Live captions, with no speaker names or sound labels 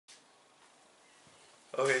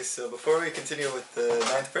Okay, so before we continue with the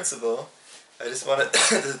ninth principle, I just wanted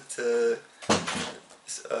to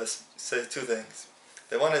say two things.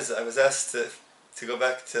 The one is I was asked to go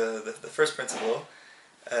back to the first principle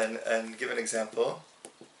and give an example.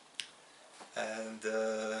 And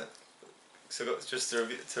just to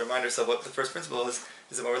remind ourselves what the first principle is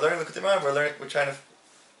that when we're learning Likutey Moharan, we're trying to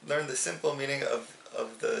learn the simple meaning of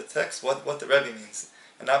the text, what the Rabbi means,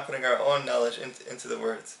 and not putting our own knowledge into the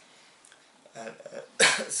words. And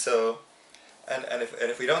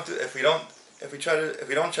if we don't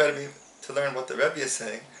try to learn what the Rebbe is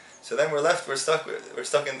saying, so then we're stuck in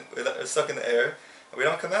the air, and we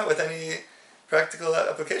don't come out with any practical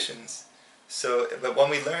applications. So, but when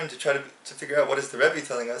we learn to try to figure out what is the Rebbe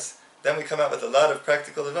telling us, then we come out with a lot of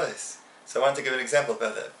practical advice. So I wanted to give an example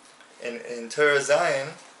about that. In Torah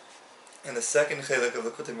Zayin, in the second chelik of the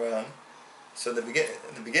Likutey Moharan, so in the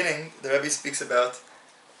beginning, the Rebbe speaks about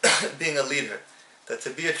being a leader. That to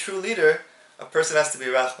be a true leader, a person has to be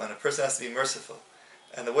Rachman, a person has to be merciful.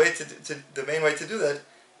 And the main way to do that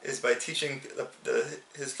is by teaching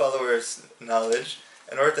his followers knowledge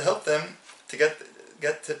in order to help them to get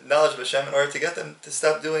to knowledge of Hashem, in order to get them to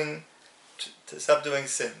stop doing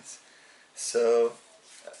sins. So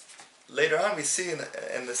later on we see in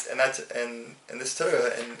this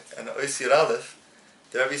Torah in Ois Yud Aleph,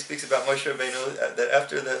 the Rabbi speaks about Moshe Rabbeinu that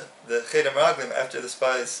after the Chedem Raglim, after the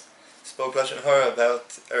spies spoke Lashon Hara about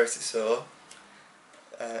Eretz Yisrael,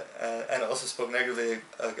 and also spoke negatively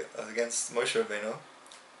against Moshe Rabbeinu.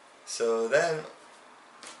 So then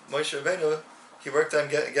Moshe Rabbeinu, he worked on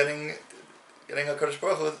getting HaKadosh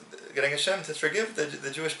Baruch Hu, getting Hashem to forgive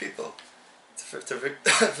the Jewish people, to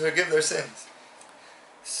forgive their sins.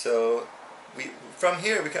 So from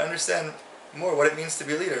here we can understand more what it means to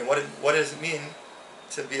be a leader, and what does it mean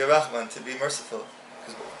to be a Rachman, to be merciful.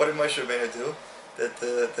 Because what did Moshe Rabbeinu do? That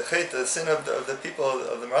the sin of the people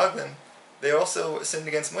of the Meraglim, they also sinned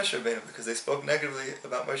against Moshe Rabbeinu because they spoke negatively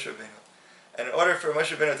about Moshe Rabbeinu. And in order for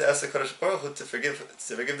Moshe Rabbeinu to ask the Kadosh Baruch Hu to forgive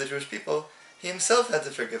the Jewish people, he himself had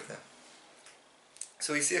to forgive them.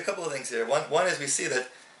 So we see a couple of things here. One is we see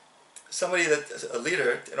that a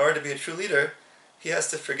leader, in order to be a true leader, he has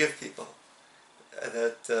to forgive people. And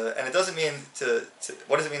it doesn't mean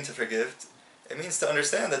what does it mean to forgive? It means to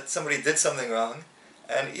understand that somebody did something wrong,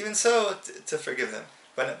 and even so, to forgive them.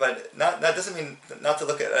 But that doesn't mean not to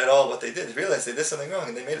look at all what they did. Realize they did something wrong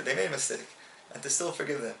and they made a mistake, and to still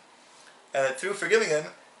forgive them. And that through forgiving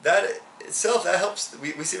them, that helps.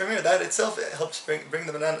 We see from here that itself helps bring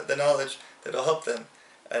them the knowledge that will help them.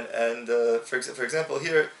 And for example,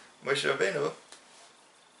 here Moshe Rabbeinu.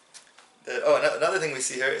 Another thing we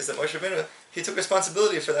see here is that Moshe Rabbeinu, he took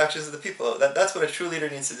responsibility for the actions of the people. That's what a true leader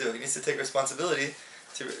needs to do. He needs to take responsibility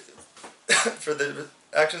for the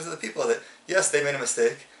actions of the people. That yes, they made a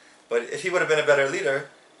mistake, but if he would have been a better leader,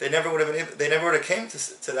 they never would have came to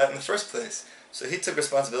that in the first place. So he took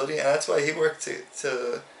responsibility, and that's why he worked to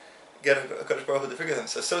get a Kadosh Baruch Hu to forgive them.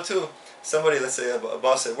 So too, somebody, let's say a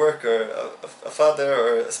boss at work, or a father,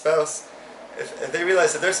 or a spouse, if they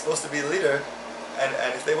realize that they're supposed to be the leader,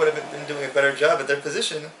 and if they would have been doing a better job at their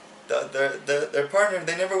position, their partner,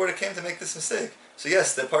 they never would have came to make this mistake. So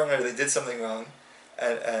yes, their partner, they did something wrong,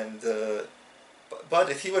 but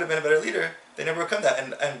if he would have been a better leader, they never would have come to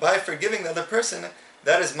that. And by forgiving the other person,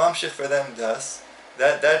 that is mamshich for them das.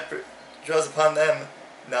 That draws upon them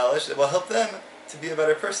knowledge that will help them to be a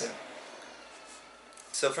better person.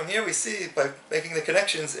 So from here we see, by making the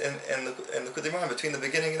connections in the Likutey Moharan between the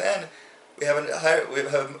beginning and the end, we have a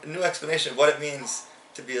new explanation of what it means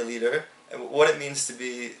to be a leader and what it means to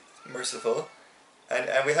be merciful, and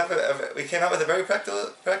we came out with a very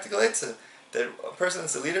practical answer that a person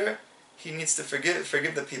that's a leader, he needs to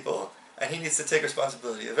forgive the people, and he needs to take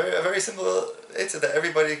responsibility. A very simple answer that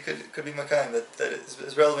everybody could be makayim, that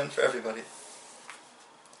is relevant for everybody.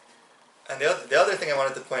 And the other thing I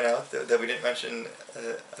wanted to point out that we didn't mention,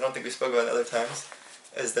 I don't think we spoke about it other times,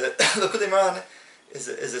 is that Likutey Moharan is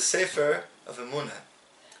a sefer of emunah.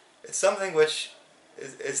 It's something which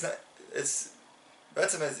is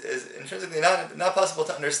intrinsically not possible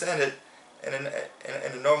to understand it in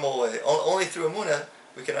a normal way. Only through emunah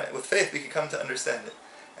with faith we can come to understand it,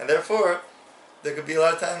 and therefore there could be a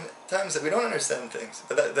lot of times that we don't understand things.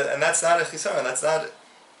 And that's not a chisaron. That's not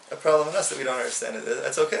a problem in us that we don't understand it.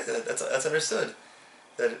 That's okay. That's understood.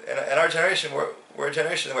 That in our generation, we're a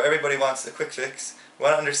generation where everybody wants a quick fix. We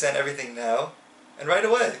want to understand everything now and right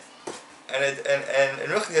away. And in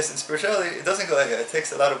Ruchnius and spirituality, it doesn't go like that. It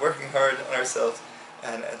takes a lot of working hard on ourselves,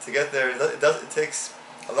 and to get there, it takes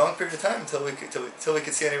a long period of time until we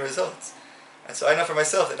could see any results. And so I know for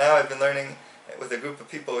myself that now I've been learning with a group of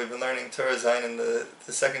people. We've been learning Torah Zayin in the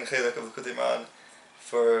second chelik of Likutey Moharan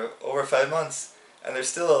for over 5 months, and there's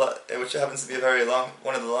still a lot, which happens to be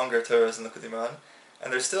one of the longer Torahs in the Likutey Moharan,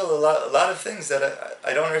 and there's still a lot of things that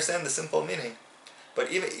I don't understand the simple meaning. But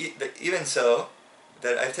even so,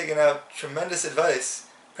 that I've taken out tremendous advice,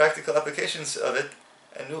 practical applications of it,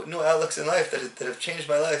 and new outlooks in life that have changed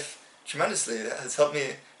my life tremendously. That has helped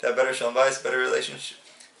me to have better shalom bayis, better relations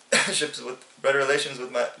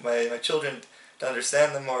with my children, to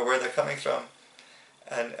understand them more, where they're coming from,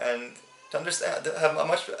 and to understand, to have a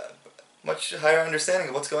much higher understanding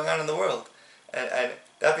of what's going on in the world. And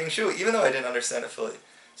that being true, even though I didn't understand it fully,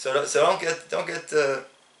 so don't get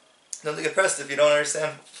depressed if you don't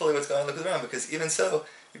understand fully what's going on in the Likutey Moharan, because even so,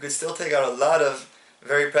 you could still take out a lot of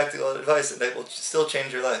very practical advice that will still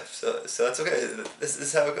change your life. So that's okay. This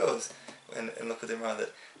is how it goes in Likutey Moharan. That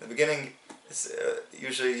in the beginning, it's,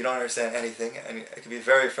 usually you don't understand anything, and it can be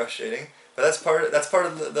very frustrating. But that's part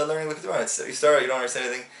of the learning Likutey Moharan. You start out, you don't understand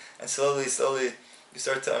anything, and slowly you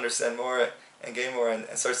start to understand more and gain more, and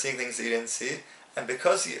start seeing things that you didn't see. And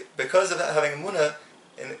because of having emunah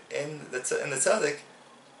in the tzaddik,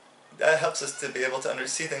 that helps us to be able to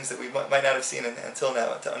see things that we might not have seen until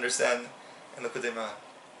now, to understand in Likutey Moharan.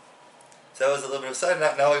 So that was a little bit of a side.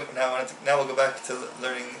 Now we'll go back to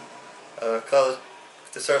learning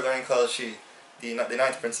to start learning Klal Shi, the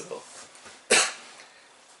ninth principle.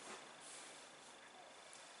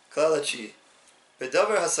 Klal Shi.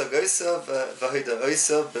 Bedavar hasagoisa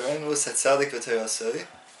v'hidaoisa berenus hatzadik v'terasoi.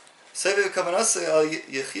 Seve kavanasoi al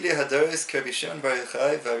yechidei hadaris Rabbi Shimon bar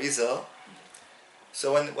Yochai v'Arizal.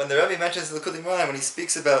 So when the Rabbi mentions the Likutey Moharan, when he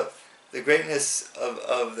speaks about the greatness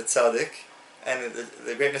of the tzaddik and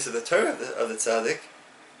the greatness of the Torah of the tzaddik,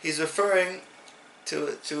 he's referring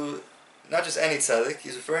to not just any tzaddik.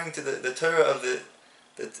 He's referring to the Torah of the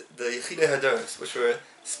Yechidei Hadaros, which were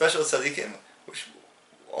special tzaddikim, which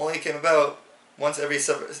only came about once every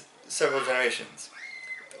several generations,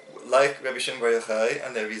 like Rabbi Shimon bar Yochai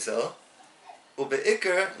and the Arizal.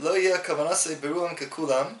 Ubeikar lo yeh kavanasei beruam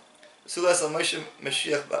kekulam.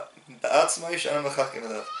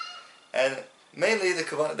 And mainly the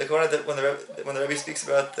Kavanah that when the Rabbi speaks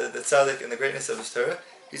about the tzaddik and the greatness of his Torah,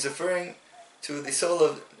 he's referring to the soul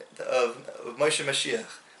of Moshe Mashiach,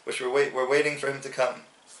 which we're waiting for him to come.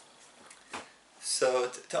 So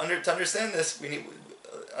to understand this, we need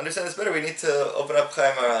understand this better. We need to open up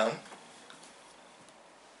Chaim Moharan.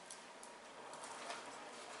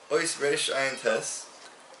 Ois Reish Ayin Tes.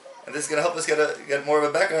 And this is going to help us get more of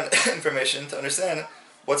a background information to understand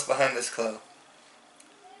what's behind this klal.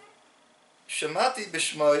 Shemati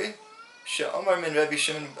b'shmoi she'omar min Rabbi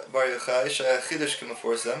Shimon bar Yochai shaya chidush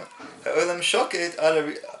k'meforsam ha'olam shoket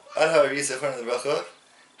ad ha'ari zechron l'bracha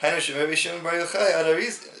hainu shem Rabbi Shimon bar Yochai ad ha'ari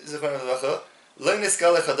zechron l'bracha lo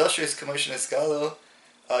niskal chadashis k'mo sheniskalo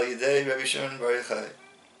al yidei Rabbi Shimon bar Yochai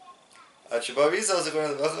ad sheba Arizal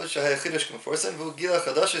zechron l'bracha shaya chidush k'meforsam v'u gila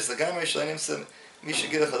chadashis l'gamay shleinim sim Misha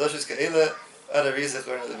Gila Chadashis Ka'ela Ad Ari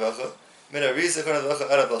Zechron Levacha Min Ari Zechron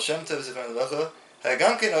Levacha Ad Baal Shem Tov Zechron Levacha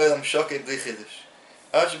Hagam Ken Olam Shoked Bli Chidush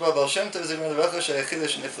Ad Sheba Baal Shem Tov Zechron Levacha Shaya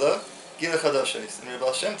Chidush Nifla Gila Chadashis Min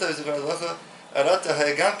Baal Shem Tov Zechron Levacha Arata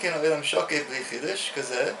Hagam Ken Olam Shoked Bli Chidush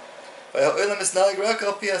Kazeh Olam Isnalig Rak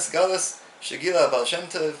Al Pias Galas Shegila Baal Shem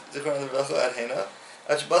Tov Zechron Levacha Ad Hena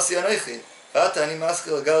Ad Shbasi Anoichi Ata Ani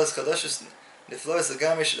Maskil Galas Chadashis Nifla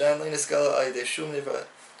Zagami Shdan Lo Niskala Ayde Shum Nivra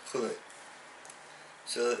Chulei.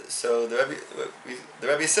 So the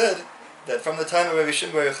Rabbi said that from the time of Rabbi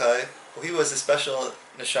Shimon bar Yochai, he was a special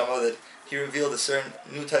neshama, that he revealed a certain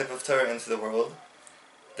new type of Torah into the world.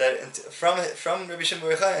 That from Rabbi Shimon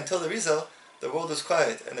bar Yochai until the Rizal, the world was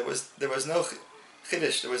quiet, and there was no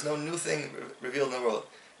chiddush, there was no new thing revealed in the world.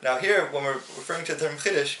 Now here, when we're referring to the term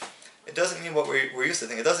chiddush, it doesn't mean what we're used to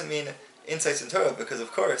thinking. It doesn't mean insights in Torah, because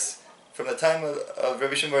of course, from the time of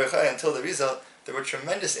Rabbi Shimon bar Yochai until the Rizal, there were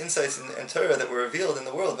tremendous insights in Torah that were revealed in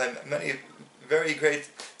the world by many very great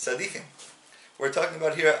tzaddikim. We're talking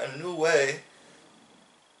about here a new way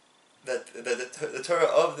that the Torah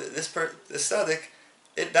of this tzaddik,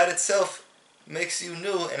 that itself makes you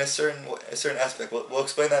new in a certain aspect. We'll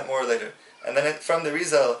explain that more later. And then from the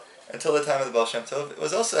Rizal until the time of the Baal Shem Tov,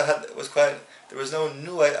 it was quiet. There was no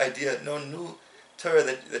new idea, no new Torah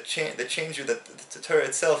that changed you. That the Torah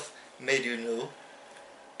itself made you new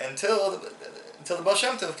until the Baal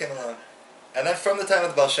Shem Tov came along. And then from the time of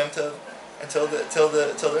the Baal Shem Tov until the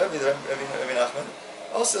Rabbi Nachman,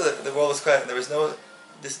 also the world was quiet, and there was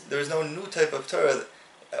no new type of Torah.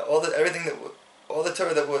 All the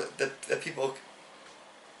Torah that people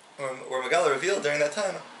were Megala revealed during that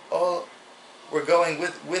time, all were going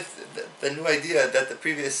with the new idea that the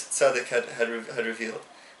previous tzaddik had revealed.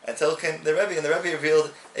 Until came the Rabbi, and the Rabbi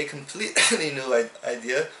revealed a completely new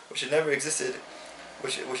idea which had never existed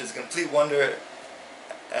which is complete wonder.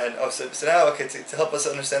 And so now, okay, to help us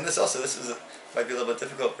understand this also, might be a little bit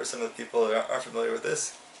difficult for some of the people who aren't familiar with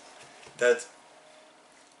this. That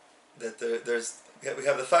we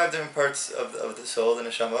have the 5 different parts of the soul, the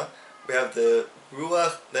neshama. We have the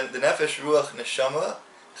ruach, the nefesh, ruach, neshama,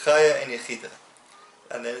 chaya, and yechida.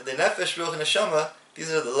 And the nefesh, ruach, and neshama, these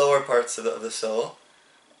are the lower parts of the soul.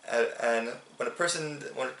 And when a person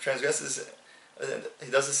transgresses, he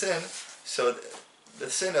does a sin, so the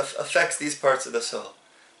sin affects these parts of the soul.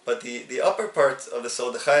 But the upper part of the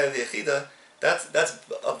soul, the chaya, the yechida, that's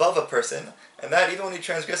above a person, and that even when he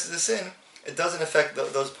transgresses a sin, it doesn't affect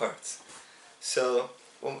those parts. So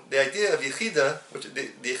the idea of yechida, which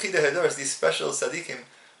the yechida hadoros, these special tzaddikim,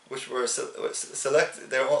 which were select,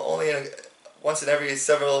 they're only once in every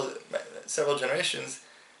several generations.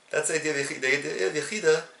 That's the idea of yechida. The idea of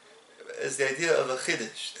yechida is the idea of a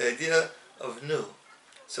chiddush, the idea of new.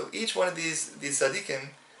 So each one of these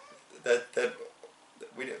tzaddikim that the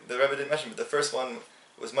Rabbi didn't mention, but the first one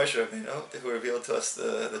was Moshe Rabbeinu, who revealed to us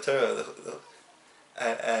the Torah,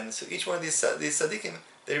 and so each one of these tzaddikim,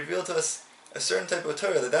 they revealed to us a certain type of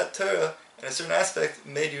Torah, that Torah in a certain aspect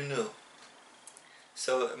made you new.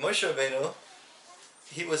 So Moshe Rabbeinu,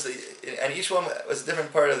 and each one was a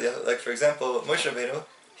different part of like for example, Moshe Rabbeinu,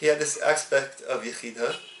 he had this aspect of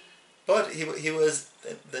Yechida, but he was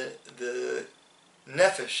the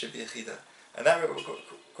nefesh of Yechida, and that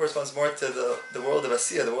corresponds more to the world of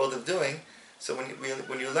Asiyah, the world of doing. So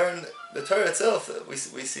when you learn the Torah itself, we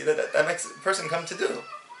see that makes a person come to do,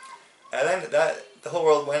 and then the whole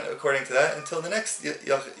world went according to that until the next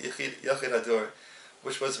Yachid Hador,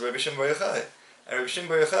 which was Rabbi Shimon Bar Yochai. And Rabbi Shimon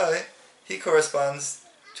Bar Yochai, he corresponds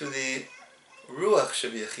to the Ruach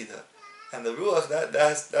Shebi Yechida. And the Ruach,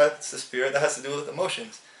 that's the spirit, that has to do with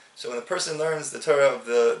emotions. So when a person learns the Torah of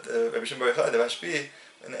the Rabbi Shimon Bar Yochai, the Rashbi,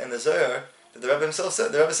 and the Zohar, the Rebbe himself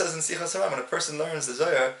said, the Rebbe says in Sichas Haram, when a person learns the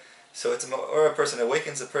Zohar, so or a person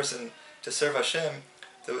awakens a person to serve Hashem,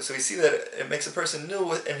 so we see that it makes a person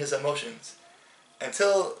new in his emotions.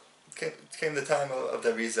 Until came the time of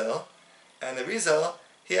the Rizal, and the Rizal,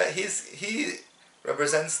 he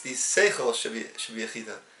represents the Seichel Shebi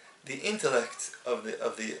Yechida, the intellect of the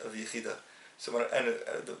Yechida. So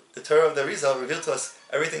the Torah of the Rizal revealed to us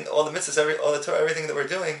everything, all the mitzvahs, all the Torah, everything that we're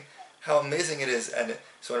doing, how amazing it is. And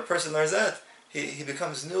so when a person learns that, he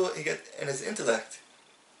becomes new. He gets in his intellect.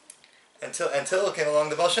 Until came along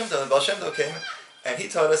the Baal Shem Tov. The Baal Shem Tov came, and he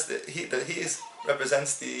taught us that he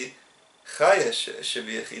represents the Chaya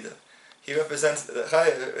Shebi Yechida. He represents the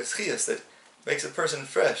Chaya Chiyas that makes a person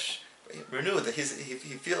fresh, renewed. That he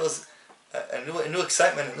feels a new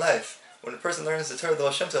excitement in life. When a person learns the Torah of the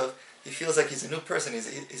Baal Shem Tov, he feels like he's a new person.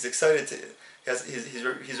 He's excited.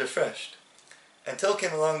 He's refreshed. Until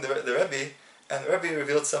came along the Rebbe, and the Rebbe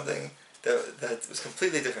revealed something that was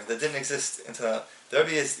completely different, that didn't exist until now. The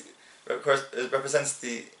Rebbe of course, represents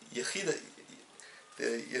the Yechida.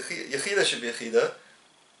 The Yechida should be Yechida,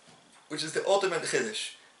 which is the ultimate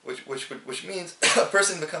Chiddush, which means a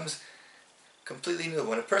person becomes completely new.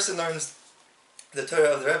 When a person learns the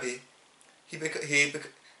Torah of the Rebbe,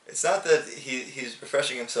 it's not that he's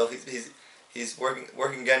refreshing himself. He's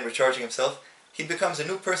working again, recharging himself. He becomes a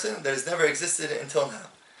new person that has never existed until now,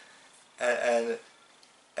 and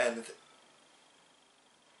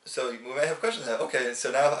so you may have questions now. Okay, so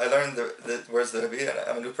now I learned the words of the Rabbi, and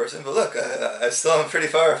I'm a new person. But look, I still am pretty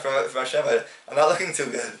far from Hashem. I'm not looking too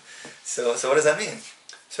good. So what does that mean?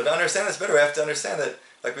 So to understand this better, I have to understand that,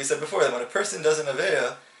 like we said before, that when a person does an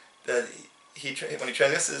aveya, that when he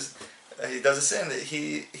transgresses, he does a sin, that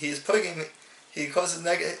he causes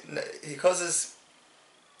negative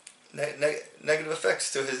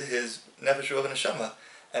effects to his nefesh ruach and neshama,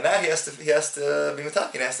 and now he has to be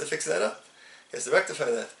mitakin. He has to fix that up. He has to rectify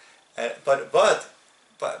that. But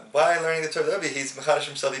by learning the Torah of the Rebbe, he's mechadish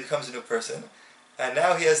himself. He becomes a new person, and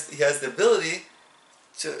now he has the ability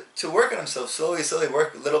to work on himself slowly,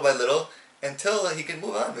 work little by little until he can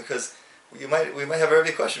move on. Because we might have a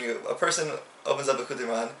Rebbe question. A person opens up Likutey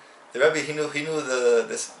Moharan. The Rebbe he knew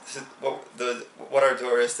what our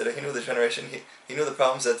door is today. He knew the generation. He knew the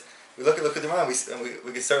problems that. We look at Likutey Moharan,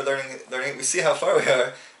 we can start learning. We see how far we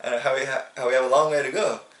are and how we have a long way to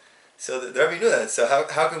go. So the Rebbe knew that. So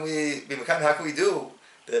how can we be mekayim? How can we do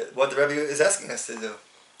what the Rebbe is asking us to do?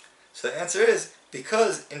 So the answer is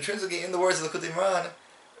because intrinsically in the words of Likutey Moharan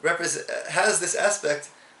has this aspect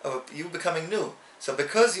of you becoming new. So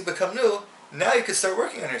because you become new, now you can start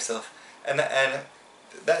working on yourself, and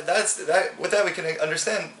that's with that we can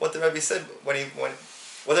understand what the Rebbe said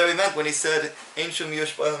what the Rebbe meant when he said Ein shum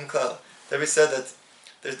yush b'olam klal. The Rebbe said that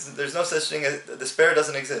there's no such thing as despair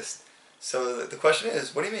doesn't exist. So the question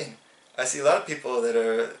is, what do you mean? I see a lot of people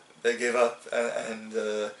they give up, and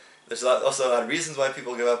there's also a lot of reasons why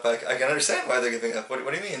people give up. I can understand why they're giving up. What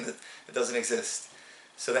do you mean that it doesn't exist?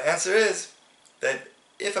 So the answer is that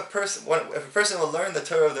if a person will learn the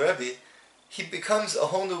Torah of the Rebbe, he becomes a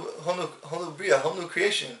whole new bria, a whole new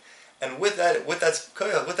creation, and with that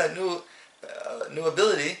new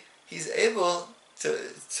ability, he's able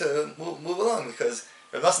to move along, because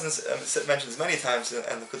Rav Nosson mentions many times in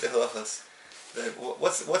the Likutey Halachos that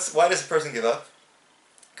why does a person give up?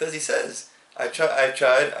 Because he says, I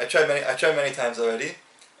tried many times already,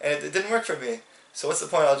 and it didn't work for me. So what's the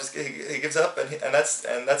point? He gives up, and that's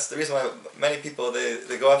the reason why many people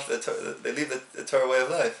they go off they leave the Torah way of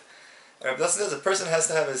life. And Rabbi says a person has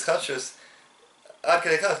to have his chashrus ad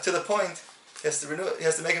kedei kach, to the point he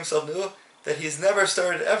has to make himself new, that he's never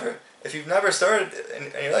started ever. If you've never started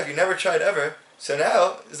in your life, you never tried ever. So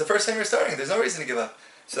now is the first time you're starting. There's no reason to give up.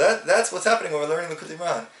 So that's what's happening when we're learning Likutey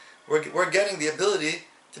Moharan. We're getting the ability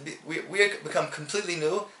to we become completely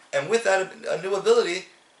new, and with that a new ability,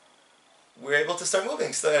 we're able to start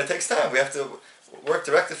moving. So it takes time. We have to work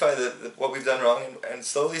to rectify what we've done wrong, and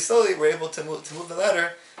slowly we're able to move the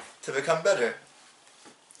ladder to become better.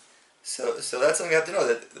 So that's something we have to know,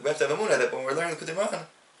 that we have to have emunah that when we're learning Likutey Moharan,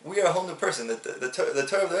 we are a whole new person. That the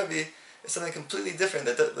Torah of the Rebbe is something completely different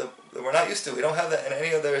that we're not used to. We don't have that in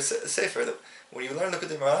any other sefer. That when you learn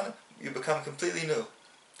Likutey Moharan, you become completely new.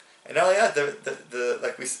 And not only that,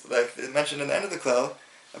 like they mentioned in the end of the klal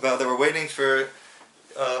about that we're waiting for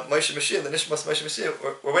Moshe Mashiach, the Nishmas Moshe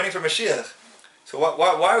Mashiach. We're waiting for Mashiach. So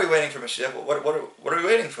why are we waiting for Mashiach? What are we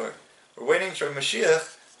waiting for? We're waiting for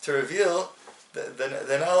Mashiach to reveal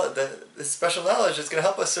the special knowledge that's going to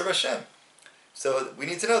help us serve Hashem. So we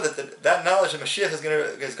need to know that knowledge that Mashiach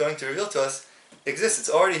is going to reveal to us exists. It's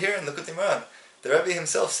already here in the Likutey Moharan. The Rebbe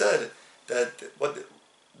himself said that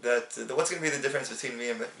what's going to be the difference between me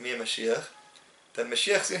and Mashiach? That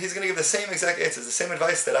Mashiach, he's going to give the same exact answers, the same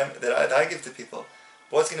advice that I give to people.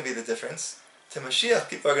 But what's going to be the difference? To Mashiach,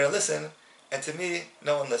 people are going to listen, and to me,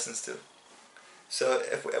 no one listens to. So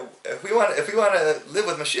if we want to live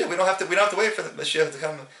with Mashiach, we don't have to wait for the Mashiach to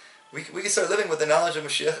come. We can start living with the knowledge of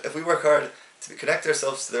Mashiach if we work hard to connect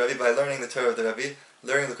ourselves to the Rebbe by learning the Torah of the Rebbe,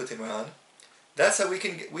 learning the Likutey Moharan. That's how we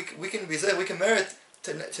can merit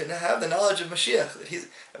to have the knowledge of Mashiach.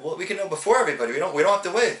 We can know before everybody. We don't have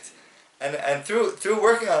to wait. And through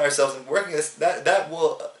working on ourselves and working this, that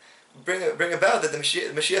will bring about that the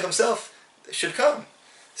Mashiach himself should come.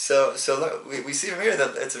 So look, we see from here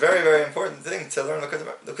that it's a very, very important thing to learn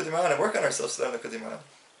Likutey Moharan and work on ourselves to learn Likutey Moharan.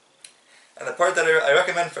 And the part that I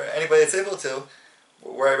recommend for anybody that's able to,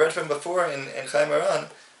 where I read from before in Chaim Moharan,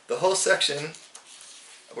 the whole section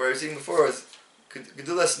where I was reading before was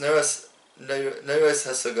Gedulas Neuros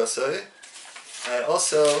Hasagasoi, and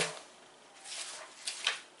also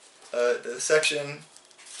the section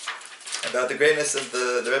about the greatness of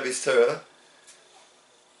the Rebbe's Torah.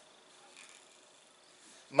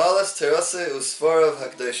 Malas Terase Usvarav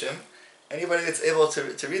Hakdoshim. Anybody that's able to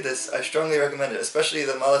read this, I strongly recommend it, especially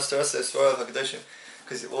the Malas Terase Usvarav Hakdoshim,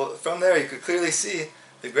 because from there you could clearly see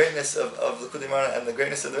the greatness of Likutey Moharan and the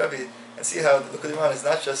greatness of the Rebbe, and see how the Likutey Moharan is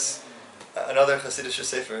not just another Hasidic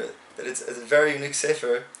sefer, that it's a very unique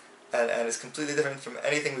sefer, and it's completely different from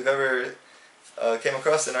anything we've ever came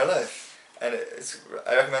across in our life. And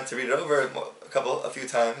I recommend to read it over a few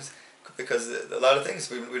times, because a lot of things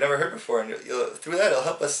we've never heard before, and through that it'll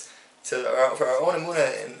help us for our own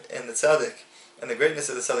emunah in the tzaddik, and the greatness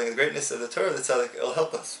of the tzaddik, and the greatness of the Torah of the tzaddik. It'll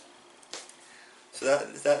help us. So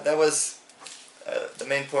that was the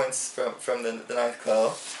main points from the ninth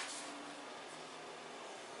klal.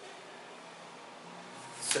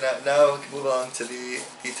 So now we can move on to the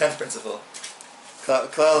 10th principle. Klal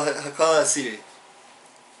Hasiri.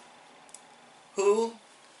 Who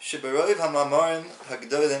sheberoiv hamamarim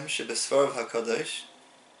hagdolim shebesvarav hakadosh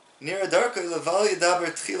nira darko leval yidaber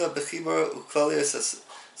tchila bechibor uklalius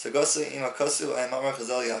sagasa im akasu ayamamar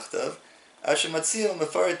chazal yachtav asher matziel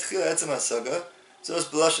mefared tchila etzem hasaga zos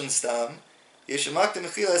b'lashon stam yeshamakta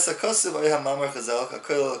mechila es akasu ayamamar chazal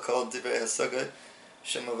hakol kol divrei hasaga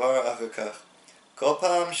shemavar achakach kol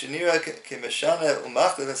pam shenira kemeshana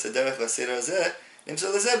umachlev esederech v'aseder hazeh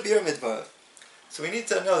nimtzol hazeh bir midvarav. So we need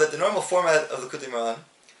to know that the normal format of the Likutey Moharan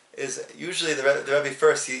is usually the Rebbe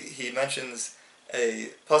first he mentions a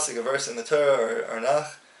pasuk, a verse in the Torah or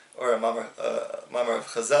Nach, or a mamar of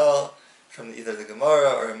Chazal from either the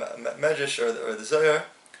Gemara or a Medrash or the Zohar,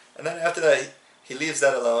 and then after that he leaves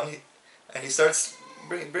that alone and he starts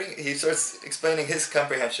explaining his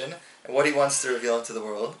comprehension and what he wants to reveal into the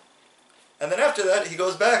world, and then after that he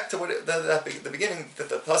goes back to the beginning, the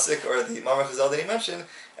pasuk or the mamar Chazal that he mentioned,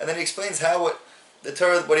 and then he explains the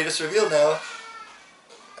Torah, what he just revealed now,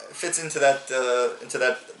 fits into that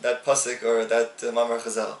pasuk or that Mamar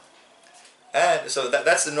Chazal. And so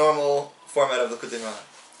that's the normal format of the Likutey Moharan.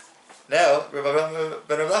 Now, Rabbi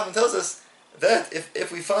Ben Nachman tells us that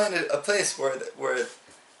if we find a place where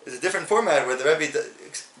there's a different format, where the Rebbe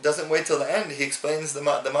doesn't wait till the end, he explains the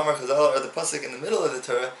Mamar Chazal or the pasuk in the middle of the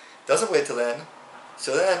Torah, doesn't wait till the end,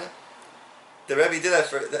 so then the Rebbe did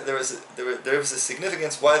that there was a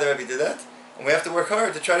significance why the Rebbe did that, and we have to work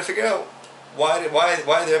hard to try to figure out why the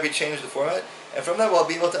Rebbe changed the format, and from that we'll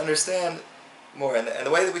be able to understand more. And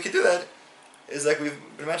the way that we could do that is, like we've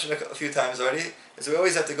been mentioned a few times already, is we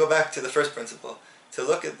always have to go back to the first principle,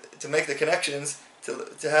 to make the connections,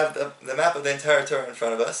 to have the map of the entire Torah in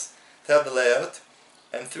front of us, to have the layout,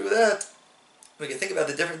 and through that we can think about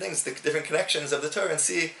the different things, the different connections of the Torah, and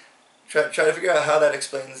try to figure out how that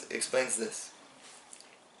explains this.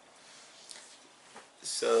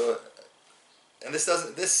 So, and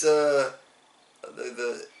the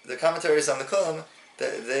commentaries on the Kolam,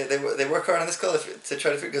 they work hard on this klal to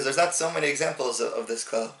try to figure, because there's not so many examples of this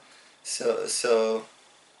klal, so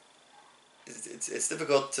it's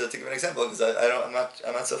difficult to give an example, because I'm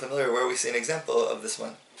not so familiar where we see an example of this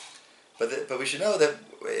one, but we should know that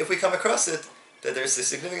if we come across it, that there's a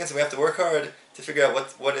significance, and we have to work hard to figure out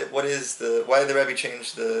why the Rebbe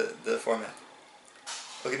changed the format.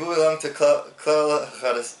 Okay, moving along to klal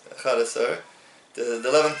chadasar, the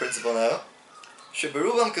 11th principle now.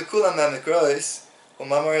 Sheberubam kekulam ma'mikrois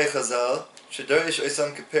u'mamarei chazal shedorish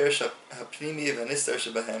oisam keperish hapnimi v'anistar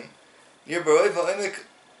shebahem nir baroi v'oimek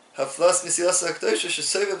haflas misilas ha'kdosha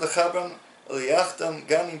shesoivev l'chabram l'yachtam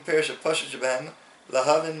gam im perish ha'pashat shebahem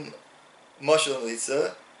lahavin moshel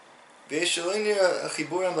l'itza v'yeshaloi nir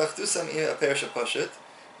ha'chiburam l'achtusam im ha'perish ha'pashat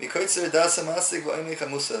mikoitzer das ha'masig v'oimek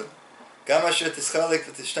ha'musav gam asher tischalik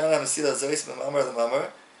v'tishtana ha'masila zois b'mamar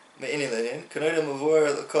l'mamar me'ini lenin k'noida muvor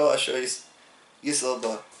l'kol asher Yisrael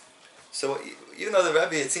ba. So even though the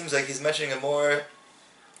Rabbi, it seems like he's mentioning a more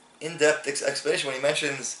in-depth explanation when he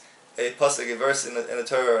mentions a pasuk, a verse in the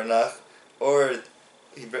Torah or Nach, or a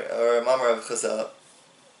Mamar of Chazal,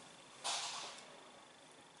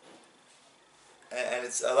 and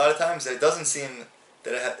it's a lot of times that it doesn't seem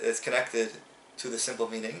that it's connected to the simple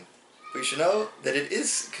meaning. But you should know that it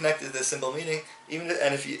is connected to the simple meaning, and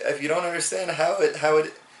if you don't understand how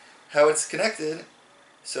it's connected,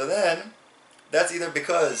 so then that's either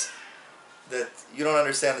because that you don't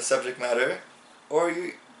understand the subject matter, or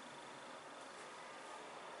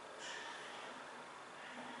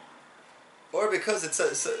because it's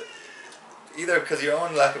either because of your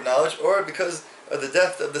own lack of knowledge, or because of the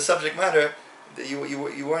depth of the subject matter that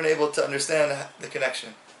you weren't able to understand the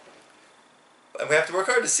connection. And we have to work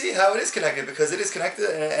hard to see how it is connected, because it is connected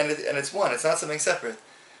and it's one. It's not something separate.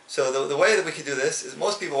 So the way that we can do this is,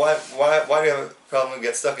 most people, why do you have a problem and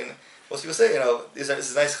get stuck in? Most people say, this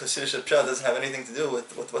is nice Chassidish Pshat, doesn't have anything to do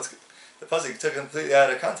with what's the pasuk. You took it completely out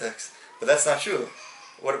of context. But that's not true.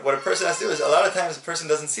 What a person has to do is, a lot of times a person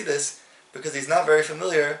doesn't see this because he's not very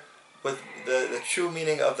familiar with the true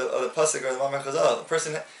meaning of the pasuk or the Mamar Chazal. A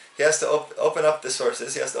person, he has to open up the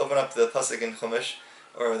sources. He has to open up the pasuk in Chumash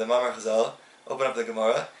or the Mamar Chazal, open up the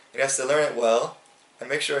Gemara. He has to learn it well and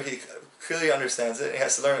make sure he clearly understands it. He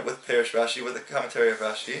has to learn it with Perish Rashi, with the commentary of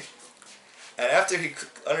Rashi. And after he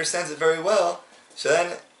understands it very well, so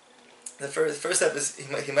then the first step is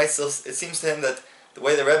he might still. It seems to him that the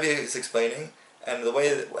way the Rebbe is explaining and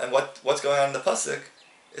what's going on in the pasuk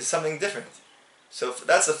is something different. So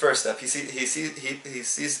that's the first step. He sees. It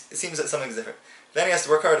seems that something's different. Then he has to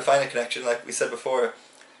work hard to find a connection. Like we said before,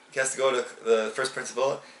 he has to go to the first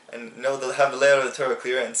principle and have the layout of the Torah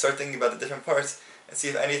clear and start thinking about the different parts and see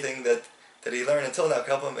if anything that he learned until now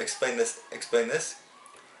can help him explain this.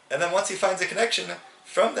 And then once he finds a connection,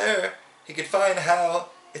 from there he could find how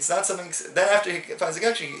it's not something. Then after he finds a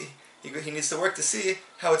connection, he needs to work to see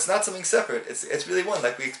how it's not something separate. It's really one.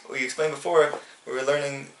 Like we explained before, we were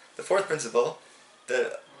learning the fourth principle,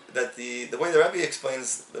 that the way the Rabbi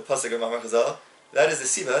explains the pasuk of Mamar Chazal, that is the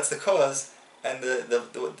siva, that's the cause, and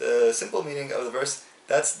the simple meaning of the verse,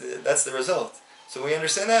 that's the result. So when we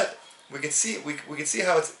understand that, we can see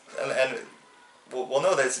how it's, and we'll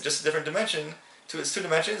know that it's just a different dimension. It's two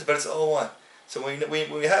dimensions, but it's all one. So when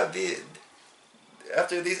we have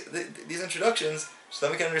after these introductions, so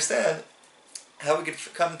then we can understand how we could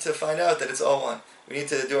come to find out that it's all one. We need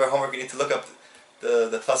to do our homework. We need to look up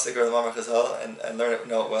the pasuk or the Mamar Chazal and learn it,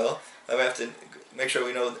 know it well. Then we have to make sure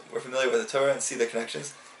we're familiar with the Torah and see the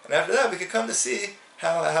connections. And after that, we can come to see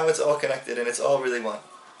how it's all connected and it's all really one.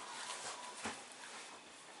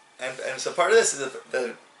 And so part of this is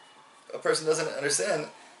that a person doesn't understand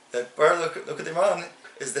that Likutey Moharan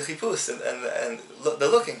is the chipus and the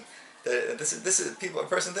looking. This is people. A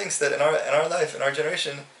person thinks that in our life, in our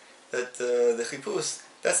generation, that the chipus,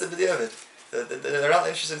 that's the b'di of it. They're not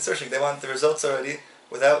interested in searching. They want the results already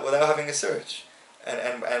without having a search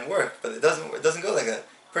and work. But it doesn't go like that.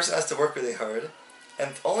 A person has to work really hard,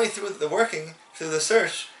 and only through the working, through the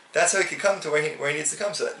search, that's how he can come to where he needs to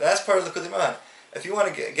come. So that's part of Likutey Moharan. If you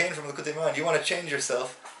want to gain from Likutey Moharan, you want to change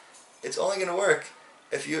yourself. It's only going to work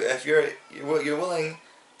if you're willing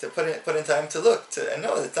to put in time to look and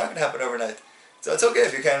know it's not going to happen overnight. So it's okay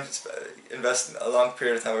if you can't invest a long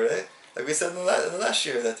period of time every day. Like we said in the last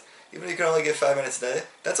year, that even if you can only give 5 minutes a day,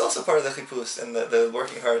 that's also part of the chipus and the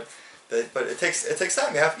working hard. But it takes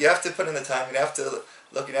time. You have to put in the time. You have to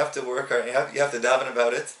look. You have to work hard. And you have to daven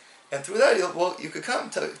about it. And through that, you could come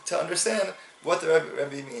to understand what the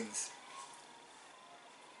Rabbi means.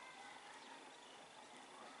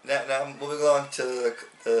 Now moving along to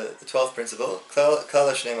the 12th principle, Klal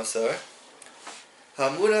Shnei Masar.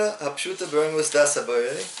 Hamura hapshuta b'remus das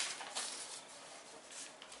haborei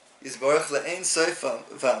yisborach le'ein soif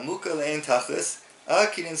va'amuka le'ein tachlis al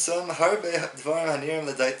ki ninsom harbe dvarim hanirim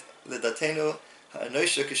ledatenu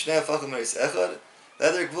ha'anoisha kishnei hafachim meris echad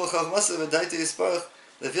le'eder gvul chachmasa v'daita yisborach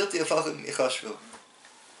le'vilti hafachim yichashvu.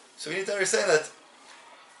 So we need to understand that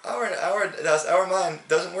our mind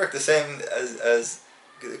doesn't work the same as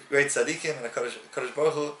great tzaddikim and Kadosh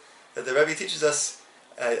Baruch Hu, that the Rabbi teaches us.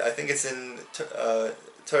 I think it's in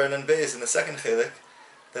Torah and Beis in the second chelik,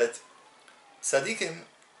 that tzaddikim,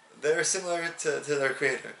 they're similar to their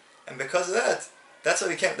Creator, and because of that, that's why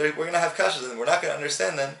we're going to have kashas in them. We're not going to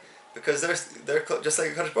understand them because they're just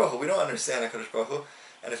like Kadosh Baruch Hu. We don't understand Kadosh Baruch Hu,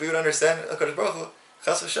 and if we would understand Kadosh Baruch Hu,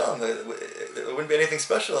 chas v'shalom, there wouldn't be anything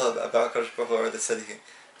special about Kadosh Baruch Hu or the tzaddikim.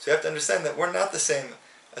 So you have to understand that we're not the same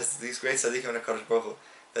as these great tzaddikim and Kadosh Baruch Hu.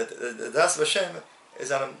 That the Das Hashem is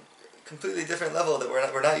on a completely different level that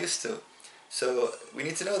we're not used to. So we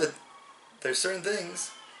need to know that there's certain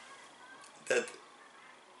things that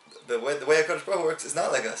the way HaKadosh Baruch Hu works is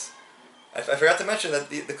not like us. I forgot to mention that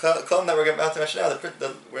the column that we're about to mention now,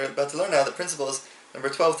 we're about to learn now, the principles number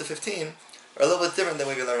 12 to 15 are a little bit different than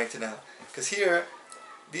we've been learning to now. Because here,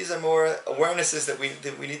 these are more awarenesses that we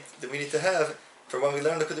need to have for when we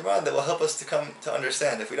learn the Likutey Moharan that will help us to come to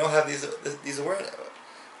understand. If we don't have these awareness,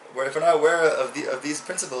 if we're not aware of these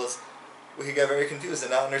principles, we can get very confused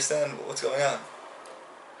and not understand what's going on.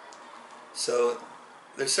 So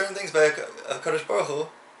there's certain things by HaKadosh Baruch Hu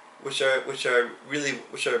which are by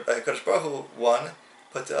HaKadosh Baruch Hu one,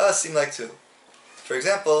 but to us seem like two. For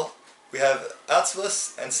example, we have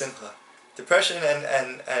atzvus and simcha. Depression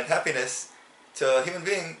and happiness to a human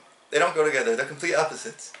being, they don't go together. They're complete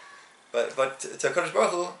opposites. But to HaKadosh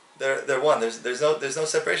Baruch Hu, they're one. There's no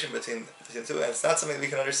separation between the two, and it's not something that we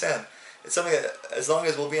can understand. It's something that, as long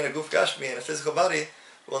as we'll be in a guf gashmi, in a physical body,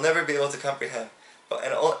 we'll never be able to comprehend.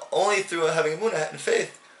 And only through having emunah and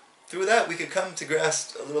faith, through that we could come to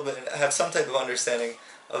grasp a little bit and have some type of understanding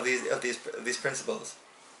of these principles.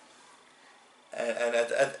 And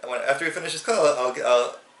after we finish this call,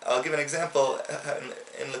 I'll give an example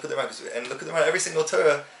in Likutey Moharan, because in Likutey Moharan every single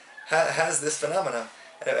Torah has this phenomenon.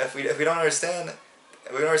 And if we don't understand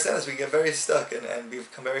this, we get very stuck and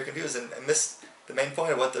become very confused and miss the main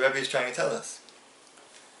point of what the Rebbe is trying to tell us.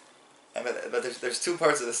 But there's two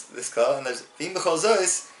parts of this call, and there's v'im b'chol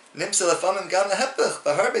zois nimsa lefamim gam lehepech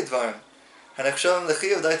b'harbe dvarim hanachshavim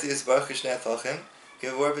lechiyav daiti yisbarach kishnei hafachim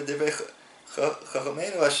kivor b'divrei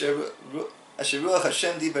chachamenu asher ruach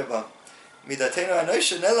Hashem diber bam midatenu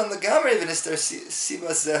anoisha nelam legamrei v'nistar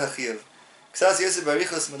sibas zeh hachiyav ksas yosef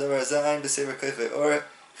barichos medavar zayin b'sever koichei or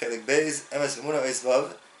chelik beis emes v'muna ois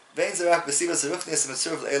vav vein zerak b'sibas ruchnias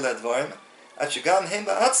mitzurv le'ela dvarim at shegam hem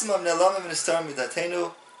ba'atzmam nelamim v'nistar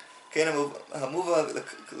midatenu keina hamuva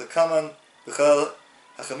lekaman b'chal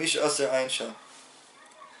hachamisha aser ayin sham.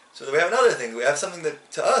 So we have another thing. We have something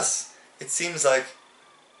that to us it seems like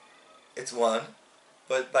it's one,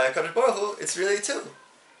 but by HaKadosh Baruch Hu it's really two.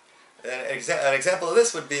 And an example of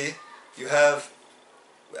this would be we have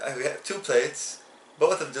two plates,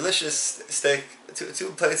 both of delicious steak. Two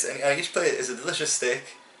plates, and on each plate is a delicious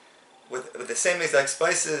steak with the same exact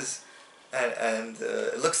spices, and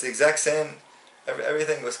it looks the exact same.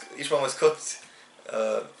 Each one was cooked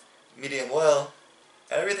medium well,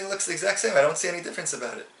 and everything looks the exact same. I don't see any difference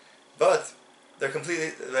about it. But they're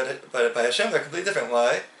completely, but by Hashem they're completely different.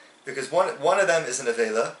 Why? Because one of them is an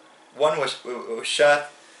avela, one was shot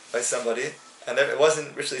by somebody, and it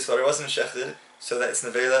wasn't ritually slaughtered, it wasn't shechted, so that it's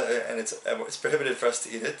an avela and it's prohibited for us to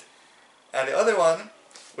eat it. And the other one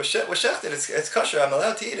was shechted, it's kosher, I'm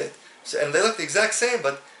allowed to eat it. So, and they look the exact same,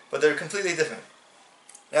 but they're completely different.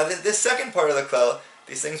 Now this second part of the klal,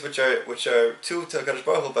 these things which are two to HaKadosh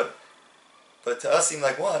Baruch Hu, but to us seem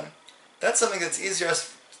like one, that's something that's easier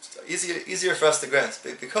for us to grasp,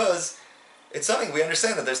 because it's something we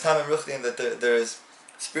understand that there's Tam and Ruchni, and that there's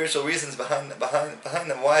spiritual reasons behind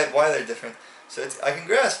them why they're different. So I can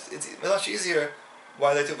grasp. It's much easier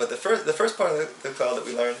why they're two. But the first part of the klal that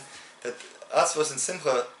we learned, that Atzvos and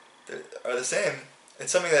Simcha are the same.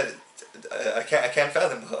 It's something that I can't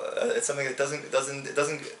fathom. It's something that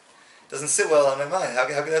doesn't sit well on my mind. How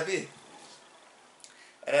could that be?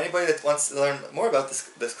 And anybody that wants to learn more about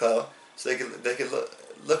this klal, so they could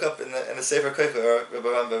look up in the Sefer Koicha, or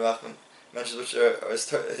Rabbi Ben Nachman mentions, which is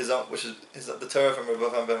the Torah from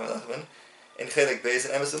Rabbi Ben Nachman in Chelik Beis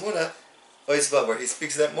and Emes Emunah Ois Vav, where he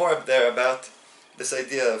speaks that more up there about this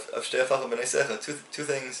idea of Shtei Chacham B'nei Seicha, two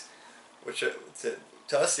things which are,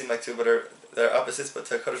 to us seem like two, but they're opposites, but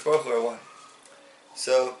to Kadosh Baruch Hu are one.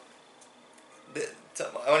 So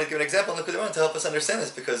I want to give an example in Likutey Moharan to help us understand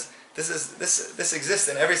this, because this exists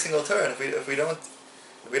in every single Torah, and if we don't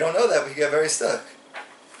know that, we get very stuck.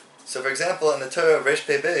 So, for example, in the Torah of Reish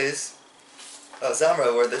Pei Beis,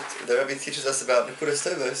 Zamra, where the Rabbi teaches us about Nekudas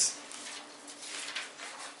Tovos,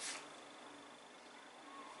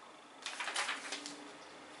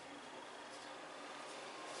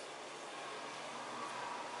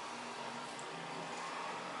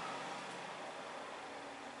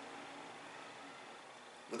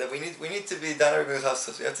 that we need to be done everybody else.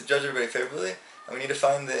 We have to judge everybody favorably, and we need to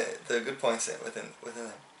find the good points within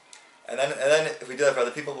them. And then if we do that for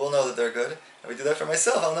other people, we'll know that they're good. And we do that for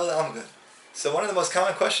myself, I'll know that I'm good. So one of the most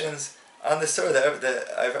common questions on this Torah that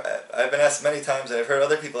I've been asked many times, and I've heard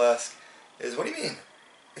other people ask, is, what do you mean?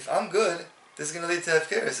 If I'm good, this is going to lead to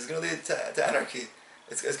hefkeris. It's going to lead to anarchy.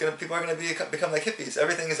 People are going to become like hippies.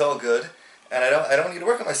 Everything is all good, and I don't need to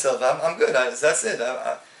work on myself. I'm good. That's it.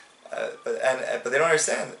 But they don't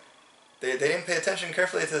understand. They didn't pay attention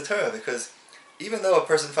carefully to the Torah, because even though a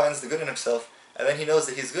person finds the good in himself, and then he knows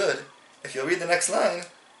that he's good, if you'll read the next line,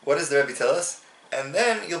 what does the Rebbe tell us? And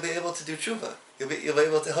then you'll be able to do tshuva. You'll be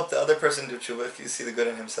able to help the other person do tshuva if you see the good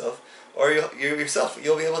in himself, or you yourself,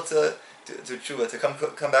 you'll be able to do tshuva, to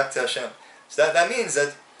come back to Hashem. So that means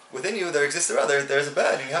that within you there exists there's a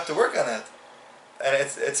bad, and you have to work on that. And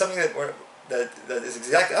it's something that is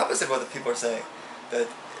exactly opposite of what the people are saying. That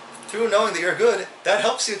through knowing that you're good, that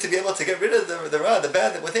helps you to be able to get rid of the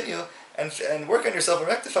bad within you, and work on yourself and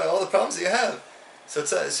rectify all the problems that you have. So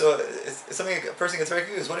it's something a person gets very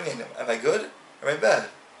confused. What do you mean? Am I good or am I bad?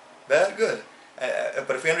 Bad, good.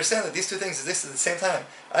 But if we understand that these two things exist at the same time,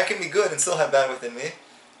 I can be good and still have bad within me.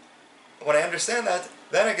 When I understand that,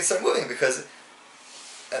 then I can start moving, because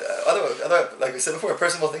other like we said before, a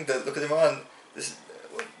person will think that, Likutey Moharan,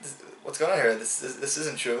 what's going on here? This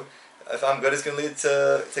isn't true. If I'm good, it's going to lead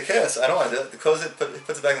to chaos. I don't want to do it. Close it,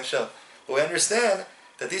 puts it back on the shelf. But we understand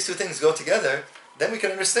that these two things go together, then we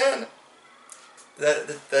can understand that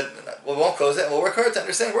we won't close it, and we'll work hard to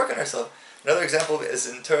understand, work on ourselves. Another example is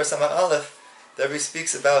in Torah Sama Aleph. The Rabbi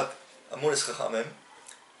speaks about Amuris Chachamim,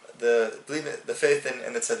 the faith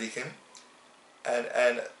in the tzaddikim,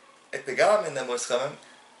 and a pegam in the Amuris Chachamim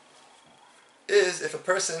is if a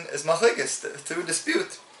person is machlekes through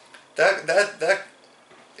dispute. That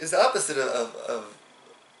is the opposite of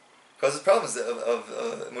causes problems of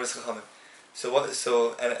Amuris Chachamim. So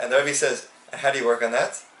the Rabbi says, and how do you work on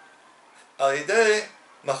that? Al yidei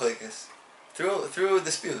machlekes, through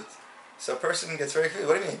dispute. So a person gets very confused.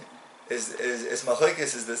 What do you mean? Is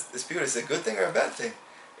machlekes, is this dispute, is it a good thing or a bad thing?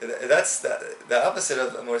 That's the opposite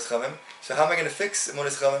of Amuris Chachamim. So how am I going to fix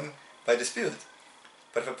Amuris Chachamim? By dispute.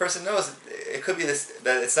 But if a person knows, it could be this,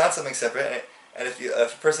 that it's not something separate, and if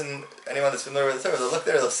anyone that's familiar with the Torah, they'll look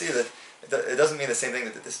there, they'll see that it doesn't mean the same thing,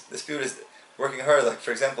 that this dispute is working hard. Like,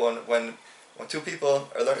 for example, when two people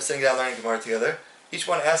are sitting down learning Gemara together, each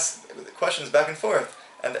one asks questions back and forth,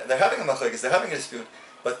 and they're having a machlekes, they're having a dispute,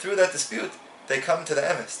 but through that dispute, they come to the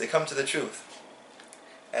emes, they come to the truth.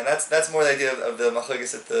 And that's more the idea of the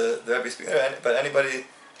machlekes that the Rabbi speaks there. But anybody,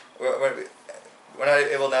 we're not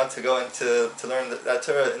able now to go into to learn that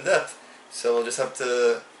Torah in depth, so we'll just have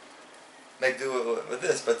to make do with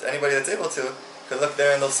this. But anybody that's able to can look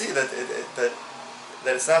there and they'll see that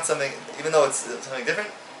it's not something, even though it's something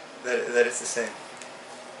different, that it's the same.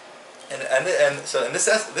 And so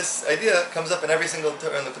this idea comes up in every single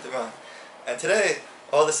Torah in the Likutey Moharan. And today,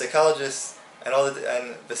 all the psychologists and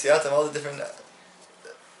the Siatim, all the different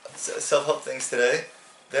self-help things today,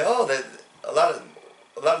 they're all very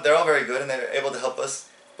good and they're able to help us.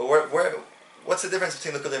 But what's the difference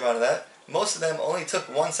between Likutey Moharan and that? Most of them only took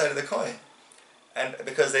one side of the coin, and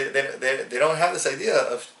because they don't have this idea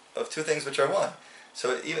of two things which are one.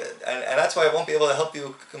 So even and that's why I won't be able to help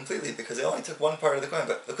you completely, because I only took one part of the coin.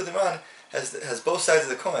 But Likutey Moharan has both sides of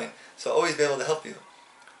the coin, so I'll always be able to help you.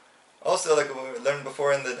 Also, like we learned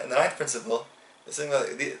before in the ninth principle, the thing that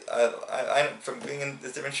I from being in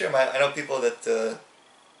this different shirim, I know people that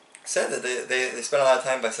said that they spend a lot of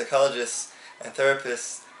time by psychologists and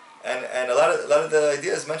therapists, and a lot of the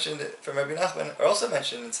ideas mentioned from Rabbi Nachman are also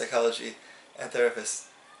mentioned in psychology and therapists,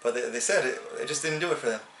 but they said it just didn't do it for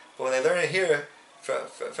them. But when they learn it here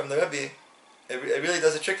from the Rabbi, it really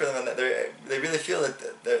does a trick for them, and they really feel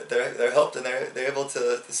that they're helped and they're able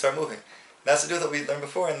to start moving. And that's to do with what we learned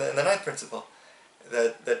before in the ninth principle,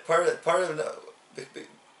 that part of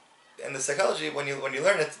in the psychology, when you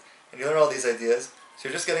learn it and you learn all these ideas, so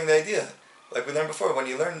you're just getting the idea. Like we learned before, when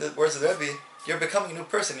you learn the words of the Rebbe, you're becoming a new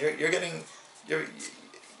person.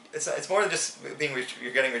 It's more than just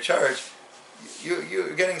you're getting recharged.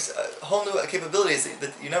 You're getting whole new capabilities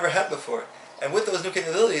that you never had before, and with those new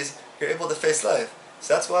capabilities, you're able to face life.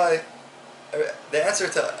 So that's why the answer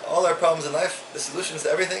to all our problems in life, the solutions to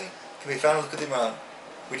everything, can be found in Likutey Moharan.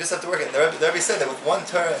 We just have to work it. The Rebbe said that with one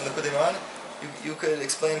Torah in Likutey Moharan, you could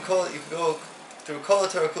explain you could go through Kol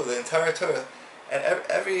Torah, the entire Torah, and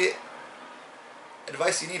every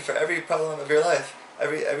advice you need for every problem of your life,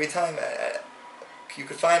 every time you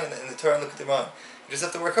could find in the Torah and Likutey Moharan. You just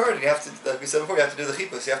have to work hard, and you have to, like we said before, you have to do the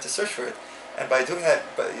chipus, you have to search for it, and by doing that,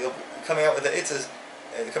 you'll coming out with the eitzes,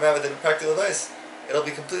 coming out with the practical advice, it'll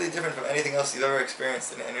be completely different from anything else you've ever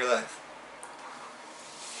experienced in your life.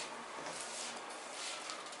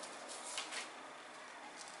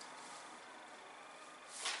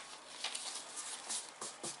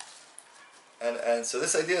 And so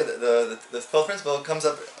this idea, the 12th principle, comes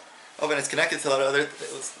up, and it's connected to a lot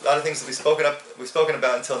of things that we've spoken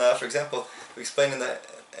about until now. For example, we explained in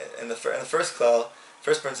the first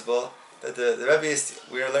principle, that the Rebbe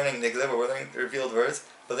we are learning nigla, we're learning the revealed words,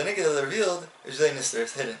 but the nigla, the revealed, is really nistar,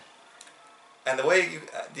 it's hidden. And the way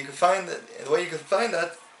you can find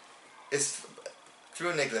that is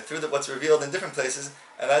through nigla, through what's revealed in different places,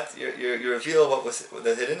 and that you reveal what was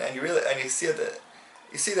hidden, and you see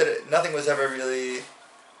that nothing was ever really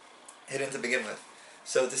hidden to begin with.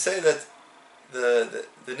 So to say that the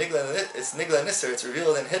nigla, it's nigla and nistar, it's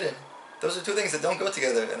revealed and hidden, those are two things that don't go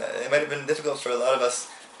together, and it might have been difficult for a lot of us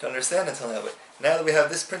to understand until now. But now that we have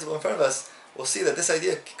this principle in front of us, we'll see that this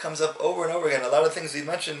idea comes up over and over again. A lot of things we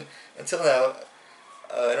mentioned until now,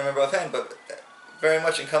 I don't remember offhand, but very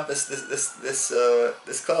much encompass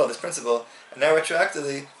this principle. And now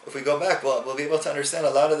retroactively, if we go back, we'll be able to understand a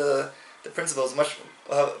lot of the principles,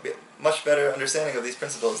 we'll have a much better understanding of these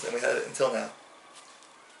principles than we had until now.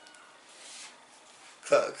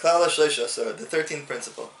 Klal HaShleisha Asar, the 13th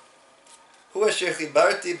principle. Hu asher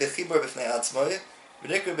chibarti bechibur b'fnei atzmoi,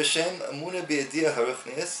 v'nikra b'shem amuna b'yediyah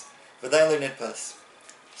haruchnius, v'dayin lo nitpas.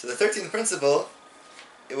 So the 13th principle,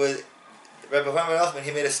 it was Rabbi Nachman.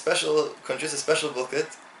 He made a special booklet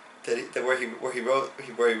where he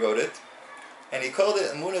wrote it, and he called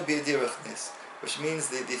it amuna b'yediyah haruchnius, which means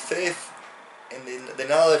the faith in the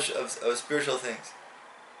knowledge of spiritual things,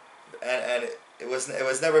 and it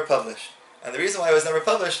was never published. And the reason why it was never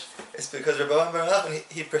published is because Rabbi Nachman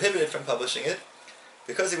he prohibited from publishing it,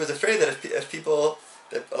 because he was afraid that if a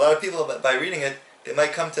lot of people by reading it, they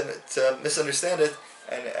might come to misunderstand it,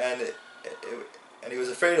 and he was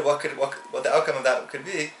afraid of what the outcome of that could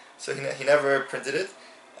be. So he never printed it,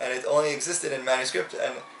 and it only existed in manuscript.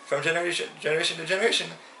 And from generation to generation,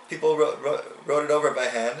 people wrote it over by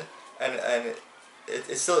hand, and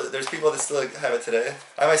it's still, there's people that still have it today.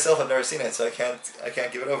 I myself have never seen it, so I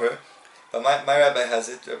can't give it over. But my rabbi has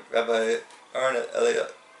it, Rabbi Aaron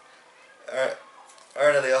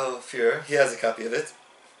Eliyahu Führer. He has a copy of it.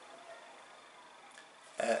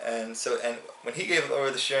 And when he gave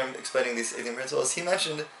over the shirim explaining these 18 principles, he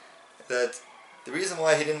mentioned that the reason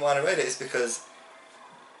why he didn't want to write it is because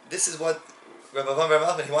this is what Rabbi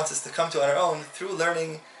Nachman, he wants us to come to on our own through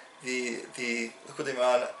learning the Likutey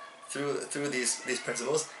Moharan, through these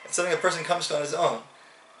principles. It's something a person comes to on his own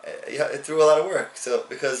through a lot of work. So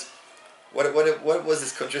because what was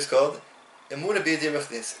this kuntres called? Emunah b'yediyah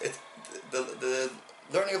ruchnis. The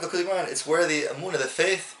learning of the Likutey Moharan, it's where the emunah, the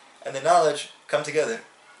faith, and the knowledge come together.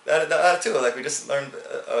 That too, like we just learned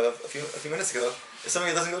a few minutes ago, is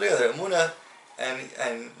something that doesn't go together. Emunah and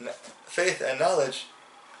faith and knowledge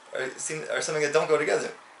are something that don't go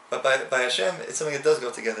together. But by Hashem, it's something that does go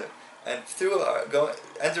together. And through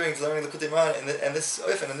entering to learning the Likutey Moharan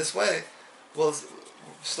in this way, we'll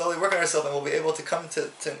slowly work on ourselves, and we'll be able to come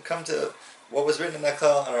to what was written in that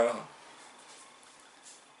klal on our own.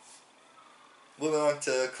 Moving on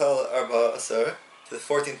to klal arba asar, to the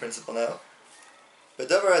 14th principle now.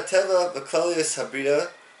 V'davar hateva v'klalius habrida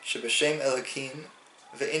sheb'shem Elokim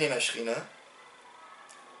ve'inin hashchina.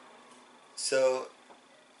 So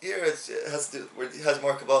here it has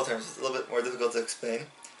more Kabbalah terms. It's a little bit more difficult to explain.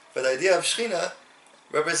 But the idea of Shechina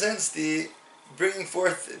represents the bringing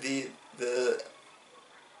forth the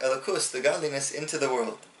Elokus, the godliness, into the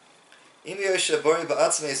world.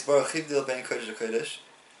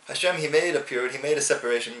 Hashem, He made a purity, He made a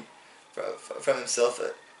separation from Himself.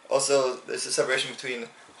 Also, there's a separation between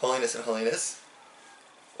holiness and holiness.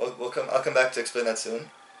 I'll come back to explain that soon.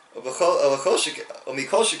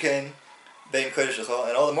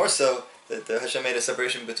 And all the more so that Hashem made a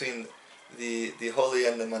separation between the holy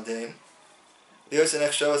and the mundane. And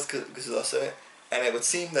it would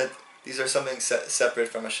seem that these are something separate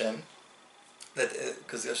from Hashem.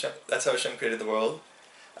 Because that's how Hashem created the world.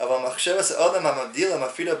 But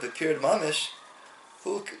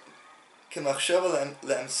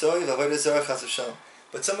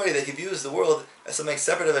somebody that he views the world as something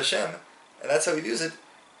separate of Hashem, and that's how he views it,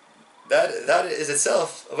 that is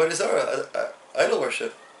itself avodah zarah, idol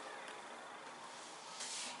worship.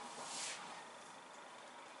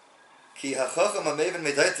 Ki hachacham hameven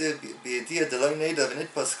medaite b'yediyah delay neda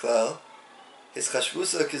v'nitpas klal, his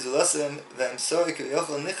chashvusa kizulasim v'emsoi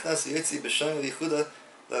k'yochel nichnas v'yitzi b'shem v'yichuda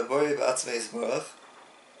l'bori b'atzmei zborach.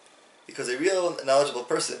 Because a real knowledgeable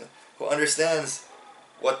person who understands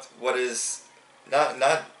what is not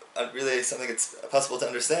really something that's possible to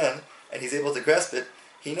understand, and he's able to grasp it,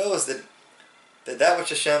 he knows that which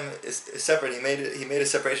Hashem is separate. He made a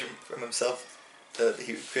separation from Himself. That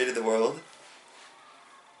He created the world.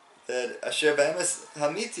 That Asher B'emes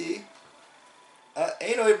Hamiti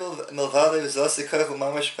Eino Milvade V'Zasi Koach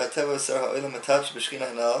U'Mamash B'Teva Sar Ha'olam Atach B'Shchina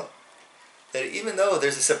Hanal. That even though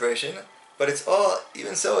there's a separation, but it's all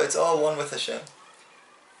one with Hashem.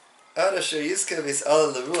 Ad Asher Yizke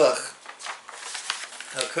V'Yis'al L'Ruach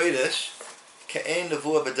HaKodesh Ke'ein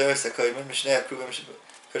Nevuah B'Deres HaKodesh Mishnei HaKruvim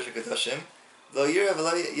Kodesh HaKadoshim Lo Yira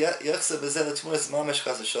V'Lo Yachsa B'Zeh L'Tmunas Mamash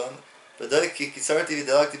Chas Hashem V'Doi Ki Kisarti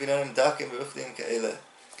V'Dalakti B'Nonim Dakim V'Ruchdim Ke'ele.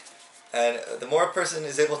 And the more a person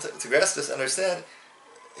is able to grasp this, understand,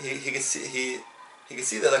 he can see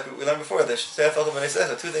that, like we learned before, there's two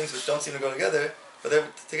things which don't seem to go together, but they're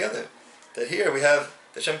together. That here we have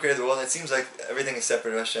the Hashem created the world, and it seems like everything is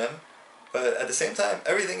separate of Hashem, but at the same time,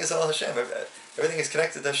 everything is all Hashem. Everything is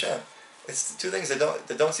connected to Hashem. It's two things that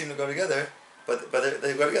don't seem to go together, but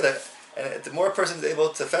they go together. And the more a person is able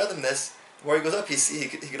to fathom this, the more he goes up, he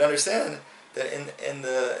can understand that in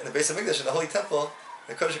the Beis Hamikdash, in the Holy Temple,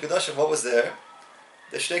 the Kodesh HaKadoshim, what was there?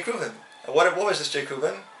 The Shtei Kruvim. And what was the Shtei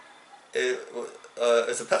Kruvim?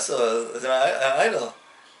 It's a pesel, it's an idol.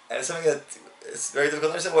 And it's something that it's very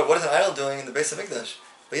difficult to understand. What is an idol doing in the Beis Hamikdash?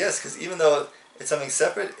 But yes, because even though it's something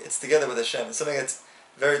separate, it's together with Hashem. It's something that's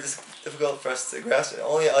very difficult for us to grasp.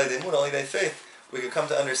 Only Alei Demun, only by faith, we could come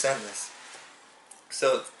to understand this.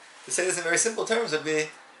 So, to say this in very simple terms would be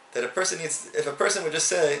that if a person would just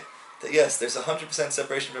say that yes, there's 100%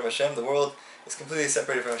 separation from Hashem, the world is completely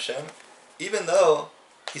separated from Hashem, even though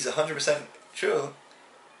he's 100% true,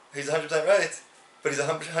 he's 100% right, but he's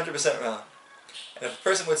 100% wrong. And if a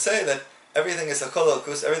person would say that everything is Hakol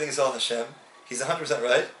Elokus, everything is all Hashem, he's 100%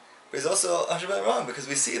 right, but he's also 100% wrong, because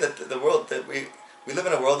we see that the world, that we live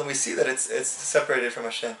in a world and we see that it's separated from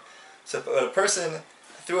Hashem. So a person,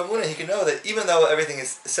 through Emunah, he can know that even though everything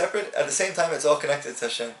is separate, at the same time it's all connected to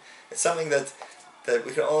Hashem. It's something that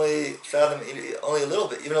we can only fathom only a little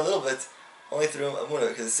bit, even a little bit, only through Emunah,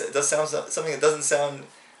 because it does sound something that doesn't sound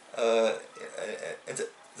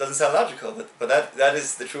logical, but that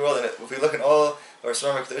is the true world. And if we look at all our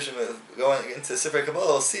Svarim Kedoshim going into Sifrei Kabbalah,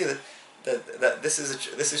 we'll see that this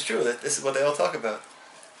is true. That this is what they all talk about.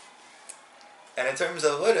 And in terms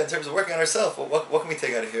of working on ourselves, what can we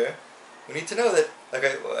take out of here? We need to know that, like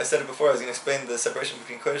I said it before, I was going to explain the separation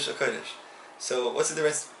between Kodesh and Kodesh. So what's the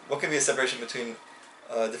difference? What can be a separation between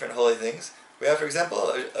different holy things? We have, for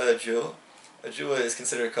example, a Jew. A Jew is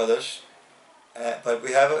considered Kodesh, but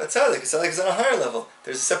we have a tzaddik. A tzaddik is on a higher level.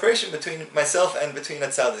 There's a separation between myself and between a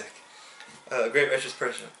tzaddik, a great righteous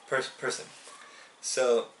person.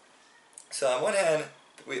 So on one hand,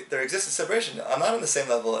 there exists a separation. I'm not on the same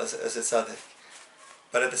level as a tzaddik,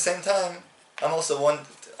 but at the same time, I'm also one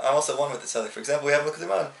with the tzaddik. For example, we have Likutey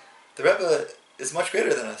Moharan. The Rebbe is much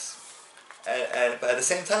greater than us, but at the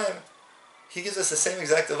same time, he gives us the same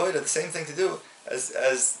exact avodah, the same thing to do as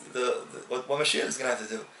what Mashiach is going to have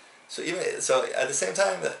to do. So at the same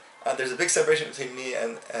time, there's a big separation between me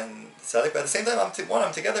and the tzaddik, but at the same time, I'm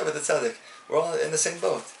together with the tzaddik. We're all in the same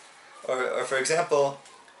boat. Or for example,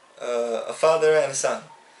 a father and a son.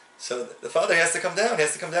 So the father has to come down. He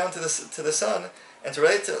has to come down to the son and to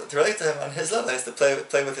relate to him on his level. He has to play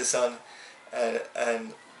with his son,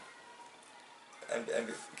 and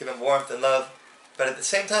give him warmth and love. But at the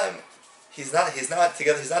same time, he's not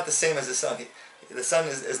together. He's not the same as his son. The son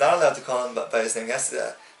is not allowed to call him by his name. He has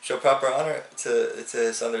to show proper honor to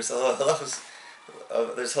his son. There's halachos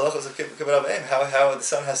of kibbutz aim, how the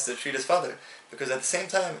son has to treat his father, because at the same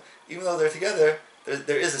time, even though they're together,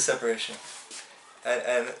 there is a separation.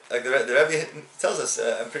 And like the Rabbi tells us,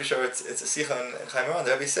 I'm pretty sure it's a Sicha in Chaim.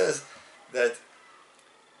 The Rabbi says that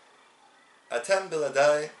Atem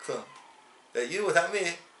biladai klum, that you without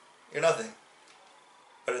me, you're nothing.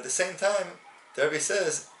 But at the same time, the Rabbi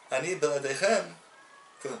says Ani biladeichem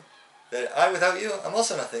klum, that I without you, I'm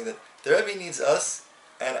also nothing. That the Rabbi needs us,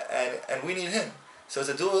 and we need him. So it's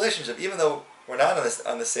a dual relationship, even though we're not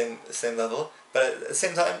on the same level, but at the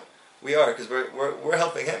same time we are, because we're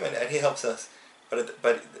helping him and he helps us.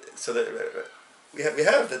 But so that we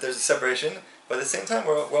have that there's a separation, but at the same time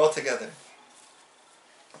we're all together.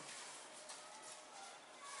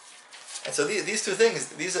 And so these two things,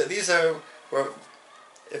 these are where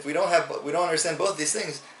if we don't understand both these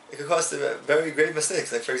things, it could cause very grave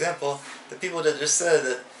mistakes. Like for example, the people that just said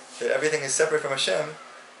that everything is separate from Hashem,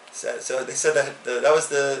 so they said that that was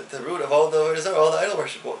the root of all the idol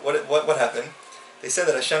worship. What happened? They said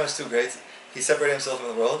that Hashem is too great. He separated himself from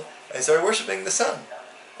the world, and they started worshiping the sun,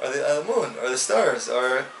 or the moon, or the stars,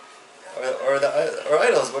 or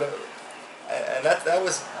idols, whatever. And that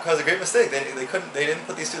was caused a great mistake. They didn't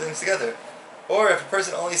put these two things together. Or if a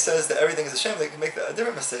person only says that everything is Hashem, they can make a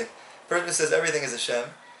different mistake. A person who says everything is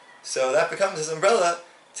Hashem, so that becomes his umbrella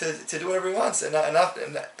to do whatever he wants and not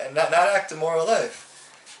act a moral life.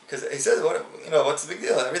 Because he says, what's the big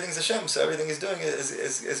deal? Everything's Hashem, so everything he's doing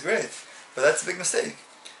is great. But that's a big mistake.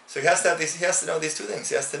 So he has to know these two things.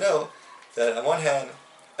 He has to know that on one hand,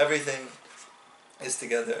 everything is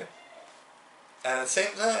together, and at the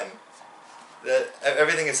same time, that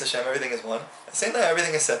everything is Hashem, everything is one. At the same time,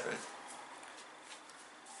 everything is separate.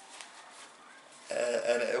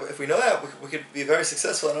 And if we know that, we could be very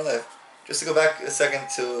successful in our life. Just to go back a second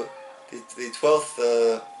to the 12th,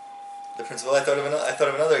 the principle, I thought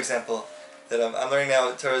of another example that I'm learning now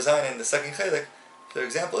at Torah Zayin in the second chelik. The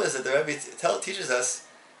example is that the Rabbi teaches us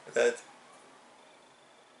that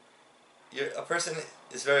a person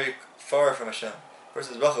is very far from Hashem. A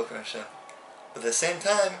person is rachok from Hashem. But at the same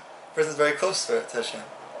time, a person is very close to Hashem.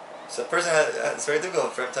 So a person it's very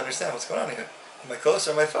difficult for him to understand what's going on here. Am I close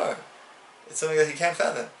or am I far? It's something that he can't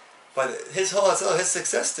fathom. But his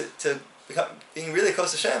success to become being really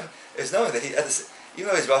close to Hashem is knowing that even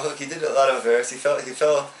though he's rachok, he did a lot of affairs. He fell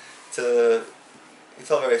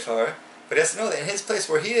very far. But he has to know that in his place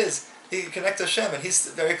where he is, he can connect to Hashem, and he's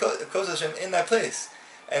very close to Hashem in that place.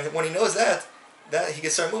 And when he knows that he can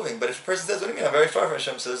start moving. But if a person says, "What do you mean? I'm very far from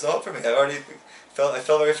Hashem, so there's no hope for me. I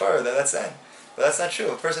fell very far." That's then. But that's not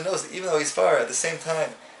true. A person knows that even though he's far, at the same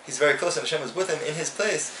time he's very close, and Hashem is with him in his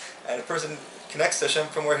place. And a person connects to Hashem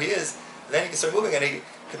from where he is, then he can start moving, and he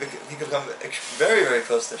can become very, very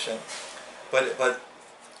close to Hashem. But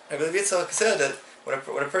Rabbi Yitzchak said that when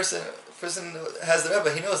a person has the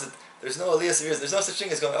Rebbe, he knows that there's no aliyah seviers, there's no such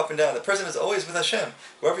thing as going up and down. The person is always with Hashem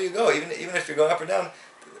wherever you go. Even if you're going up or down,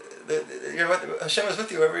 Hashem is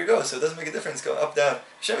with you wherever you go. So it doesn't make a difference going up, down.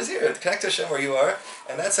 Hashem is here. Connect to Hashem where you are,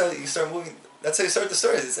 and that's how you start moving. That's how you start the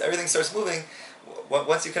stories. Everything starts moving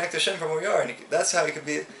once you connect to Hashem from where you are, and that's how you can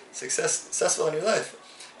be successful in your life.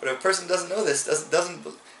 But if a person doesn't know this, doesn't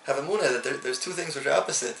have a munah that there's two things which are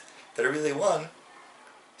opposite that are really one,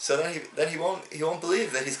 so then he won't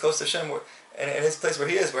believe that he's close to Hashem and in his place where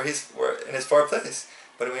he is, where in his far place.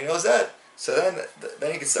 But when he knows that, so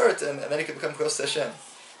then he can start and then he can become close to Hashem.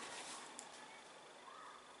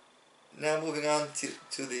 Now moving on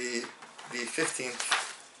to the 15th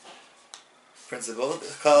principle,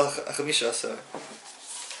 Kal Chamisha Asar.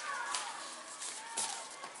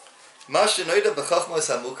 Mashe noida b'chachmos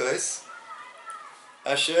hamukos,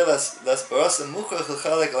 asher las barasam muchach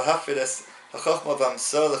l'chalek l'hafredes hachachma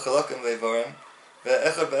v'amsar l'chalakim v'evarim,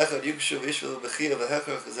 ve'echad yugshu v'ishvil b'chir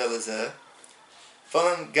v'hechach zeh lezeh.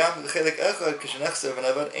 Fallen gam b'chelek echad k'shenechzer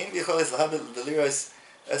v'navad ein b'yicholis l'habit l'deliros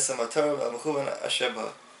es ha'matar v'amechuvan asher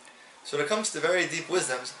ba. So when it comes to very deep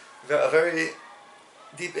wisdoms, a very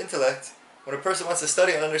deep intellect, when a person wants to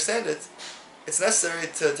study and understand it, it's necessary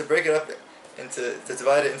to break it up to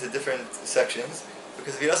divide it into different sections,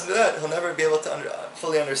 because if he doesn't do that, he'll never be able to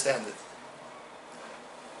fully understand it.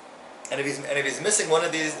 And if he's missing one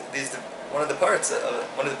of the parts of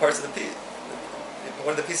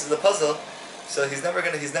the pieces of the puzzle, so he's never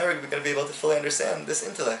going to be able to fully understand this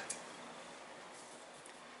intellect.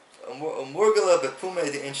 Umurgala bepume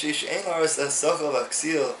the inshish ein aras sacha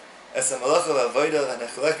vaksil as a malacha vavoida and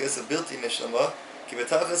echlek is a bilti nishlama ki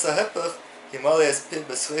betachas a hepach himale es pib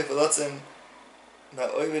besreif velatzen na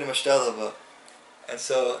oivid mashtalava. And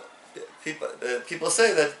so people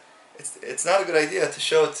say that it's not a good idea to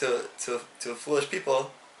show to foolish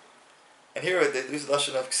people. And here they use the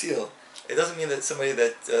lashon of ksil. It doesn't mean that somebody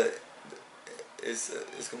that is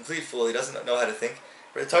complete fool. He doesn't know how to think.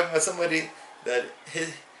 We're talking about somebody that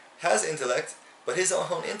has intellect, but his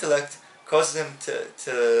own intellect causes him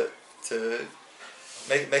to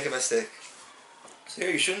make a mistake. So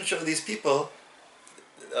here you shouldn't show these people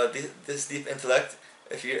this deep intellect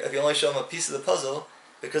if you only show them a piece of the puzzle,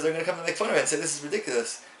 because they're going to come and make fun of it and say this is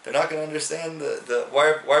ridiculous. They're not going to understand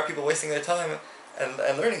why are people wasting their time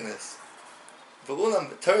and learning this.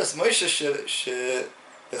 Teres Moshe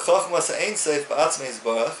b'chochmas ha'ein sof ba'atzmei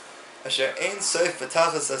yisbarach asher ein sof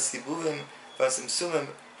v'tachas ha'sibuvim v'asimsumim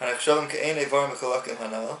hanachshavim k'ein eivar mechalakim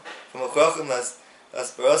hanal v'mochachim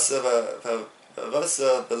l'asbarasa v'avasa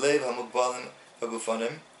b'leiv ha'mugbalim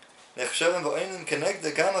v'gufanim nechshavim v'oinim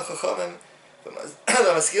k'negda gam ha'chachamim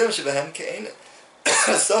v'maskilim shebehem k'ein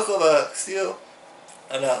sochel v'chsil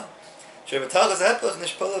hanal asher v'tachas ha'epach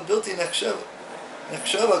nishpala bilti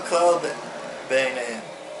nechshava klal b'einayim.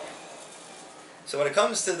 So when it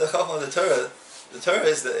comes to the Chachma of the Torah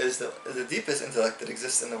is the deepest intellect that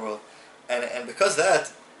exists in the world, and because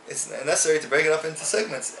that, it's necessary to break it up into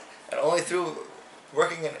segments, and only through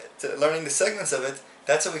learning the segments of it,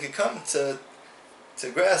 that's how we can come to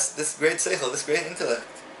grasp this great seichel, this great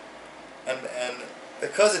intellect, and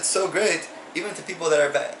because it's so great, even to people that are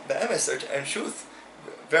be'emes or in truth,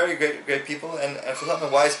 very great people and chacham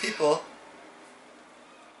and wise people.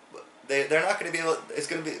 They're not going to be able. It's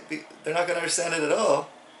going to be. They're not going to understand it at all.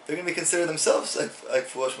 They're going to be considered themselves like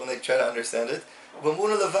foolish when they try to understand it.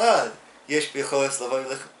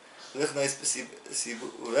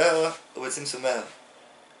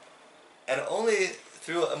 And only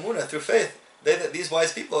through Amunah, through faith, these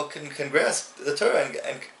wise people can grasp the Torah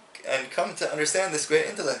and come to understand this great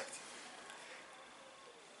intellect.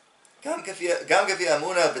 And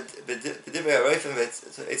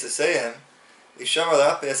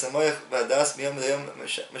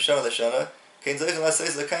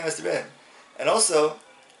also,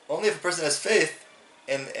 only if a person has faith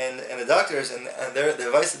in the doctors and the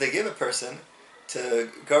advice that they give a person to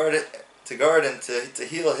guard and to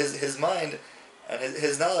heal his mind and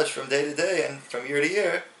his knowledge from day to day and from year to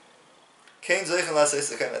year, through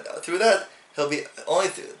that he'll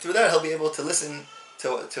be able to listen to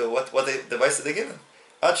what the advice that they give him.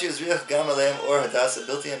 Until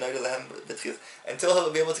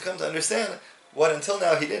he'll be able to come to understand what until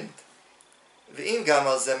now he didn't. Even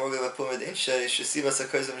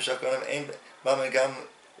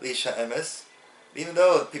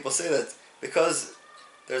though people say that because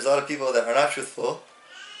there's a lot of people that are not truthful,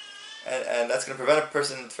 and that's going to prevent a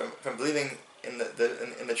person from believing in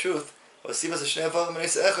the truth.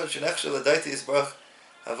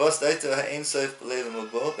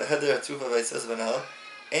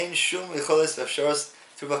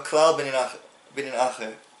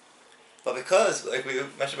 But because, like we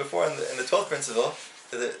mentioned before in the 12th principle,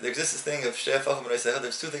 that there exists this thing of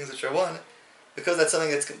there's two things which are one, because that's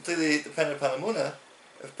something that's completely dependent upon Amunah.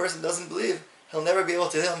 If a person doesn't believe, he'll never be able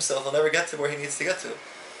to heal himself, he'll never get to where he needs to get to.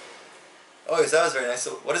 Oh yes, that was very nice.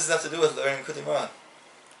 So what does this have to do with learning Likutey Moharan?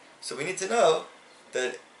 So we need to know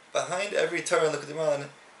that behind every Torah in Likutey Moharan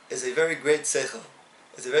is a very great seichel.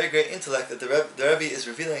 It's a very great intellect that the Rabbi is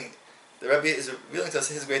revealing. The Rabbi is revealing to us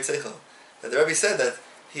his great seichel. That the Rabbi said that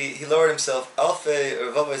he lowered himself alfei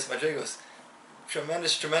or vavos madrigos,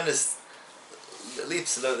 tremendous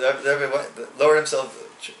leaps. The Rabbi lowered himself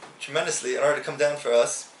tremendously in order to come down for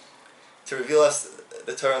us, to reveal us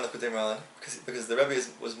the Torah in Likutey Moharan, because the Rabbi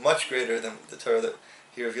was much greater than the Torah that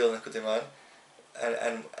he revealed in Likutey Moharan.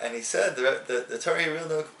 And he said the Torah he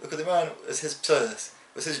revealed in Likutey Moharan was his pseudos,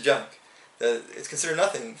 was his junk. That it's considered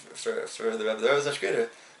nothing for the Rabbi. The Rabbi was much greater.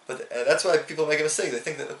 But that's why people make a mistake. They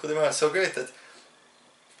think that Likutey Moharan is so great that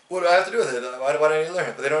what do I have to do with it? Why do I need to learn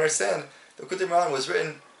it? But they don't understand the Likutey Moharan was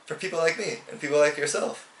written for people like me and people like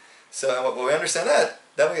yourself. So when we understand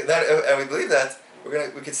and we believe that, we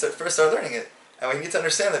can first start learning it. And we need to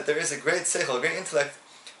understand that there is a great seichel, a great intellect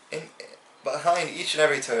behind each and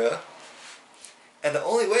every Torah. And the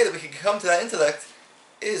only way that we can come to that intellect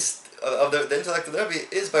is the intellect of the Rabbi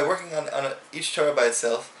is by working on each Torah by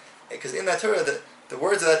itself. Because in that Torah, the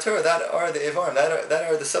words of that Torah, that are the Evarim, that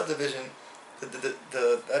are the subdivision,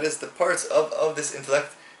 that is the parts of this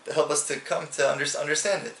intellect that help us to come to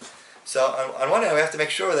understand it. So on one hand, we have to make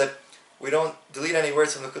sure that we don't delete any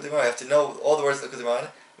words from the Likutey Moharan. We have to know all the words of the Likutey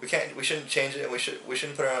Moharan. We shouldn't change it. We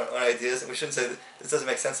shouldn't put our own ideas, and we shouldn't say this doesn't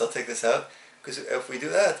make sense. I'll take this out, because if we do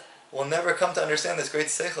that, we'll never come to understand this great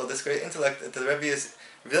seichel, this great intellect that the Rebbe is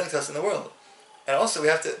revealing to us in the world. And also we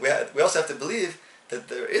also have to believe that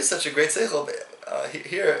there is such a great seichel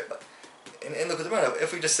here in Likutey Moharan.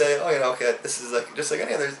 If we just say, okay, this is just like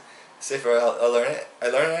any other sefer, I'll learn it. I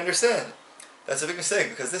learn and I understand. That's a big mistake,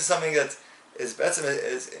 because this is something that is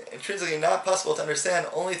intrinsically not possible to understand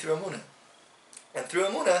only through Emunah. And through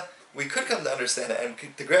Emunah, we could come to understand it and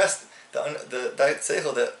to grasp the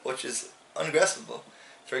seichel which is ungraspable.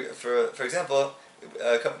 For example,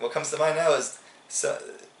 what comes to mind now is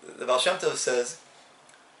the Baal Shem Tov says,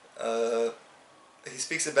 he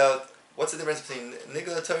speaks about what's the difference between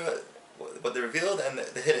Nigla Torah, what they revealed, and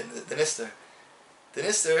the hidden, the Nister. The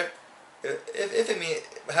Nister, if it means,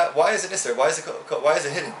 why is it Nister? Why is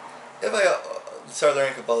it hidden? If I start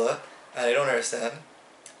learning Kabbalah and I don't understand,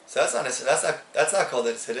 so that's not Nister. That's not called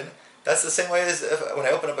that it's hidden. That's the same way as when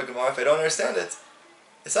I open up a Gemara, if I don't understand it,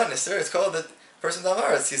 it's not Nister. It's called that person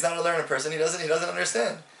Damaris. He's not a learned person. He doesn't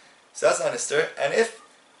understand. So that's not Nister. And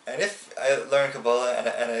if I learn Kabbalah and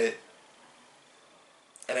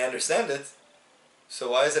I understand it, so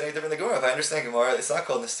why is it any different than Gemara? If I understand Gemara, it's not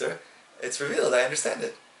called Nister. It's revealed. I understand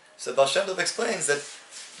it. So Baal Shem Tov explains that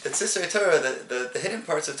Sisrei Torah, the hidden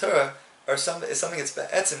parts of Torah, is something that's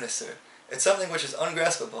be'etzim Nister. It's something which is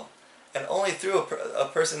ungraspable, and only through a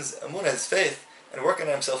person's emunah, his faith, and working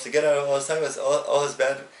on himself to get out of all his taivas, all his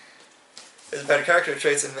bad character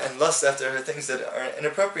traits and lust after things that are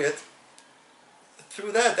inappropriate.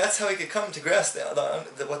 Through that's how he could come to grasp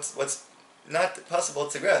what's not possible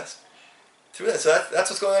to grasp. Through that, so that's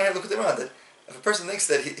what's going on here. Likutey Moharan, that if a person thinks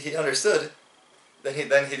that he understood, then he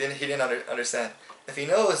didn't understand. If he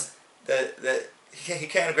knows that he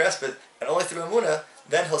can't grasp it, and only through emunah,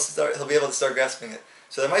 then he'll be able to start grasping it.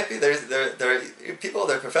 So there might be there are people,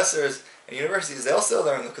 there are professors in universities, they all still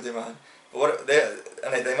learn Likutey Moharan, but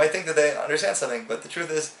they might think that they understand something, but the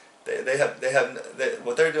truth is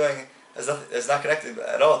what they're doing is not connected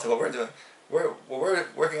at all to what we're doing. What we're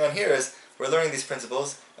working on here is we're learning these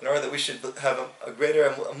principles in order that we should have a greater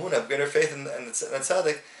emunah, greater faith in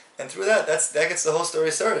tzaddik, and through that gets the whole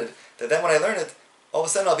story started. That then when I learn it, all of a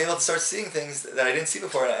sudden I'll be able to start seeing things that I didn't see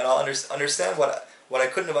before, and I'll understand what I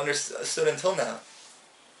couldn't have understood until now.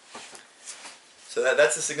 So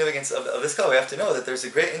that's the significance of this call. We have to know that there's a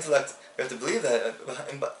great intellect. We have to believe that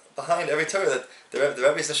behind every Torah, that the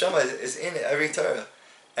Rebbe's neshama is in every Torah,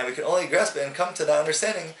 and we can only grasp it and come to that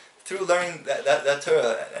understanding through learning that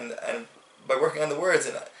Torah and by working on the words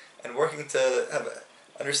and working to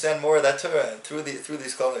understand more of that Torah, and through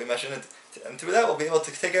these calls that we mentioned, and through that we'll be able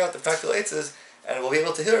to take out the practical eitzes, and we'll be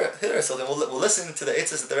able to hear ourselves, and we'll listen to the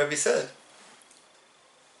eitzes that the Rebbe said.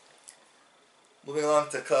 Moving along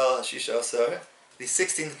to Klal Shisha Asar, the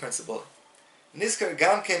 16th principle. Nizkar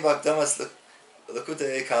gam kein b'akdamas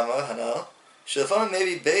Likutey Kama hanal, shelafam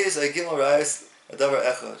maybe beis agimel rayis adavar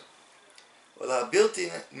echad, ola bilti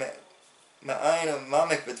ma'ayin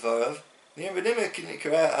mamek b'dvarav, nir b'nimir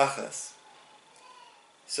kiraya achas.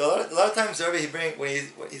 So a lot of times the Rebbe, when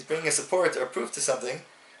he's bringing a support or proof to something,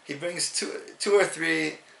 he brings two or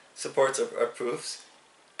three supports or proofs,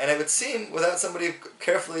 and it would seem, without somebody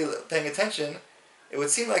carefully paying attention, it would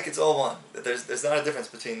seem like it's all one. That there's not a difference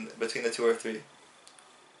between the two or three.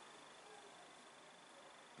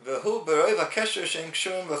 But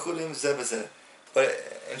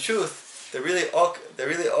in truth, they're really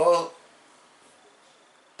all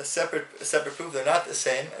a separate proof. They're not the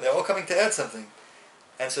same, and they're all coming to add something.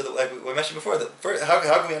 And so, like we mentioned before, how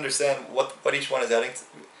can we understand what each one is adding?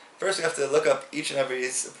 First, we have to look up each and every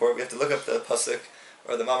support. We have to look up the pasuk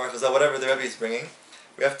or the mamar chazal, whatever the Rebbe is bringing.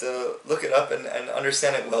 We have to look it up and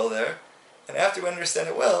understand it well there. And after we understand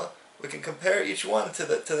it well, we can compare each one to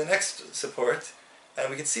the next support, and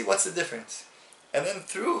we can see what's the difference. And then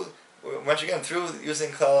through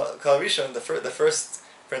using Klal Rishon, the first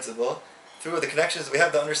principle, through the connections we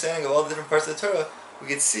have, the understanding of all the different parts of the Torah, we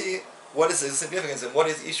can see what is the significance and what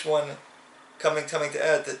is each one coming to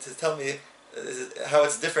add to tell me how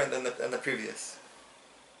it's different than the previous.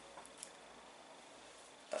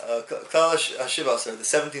 Klal Shiva Asar, the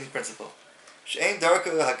 17th principle. She'ein darka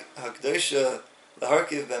hakdosha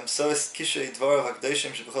laharkiv b'emsos kishrei dvarav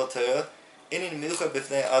hakdoshim shebechol Torah inin miuchad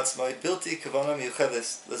b'fnei atzmai bilti kavana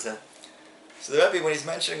miuchades lezeh. So the Rabbi, when he's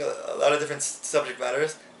mentioning a lot of different subject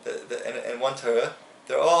matters in one Torah,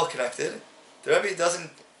 they're all connected. The Rabbi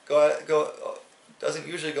doesn't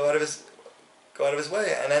usually go out of his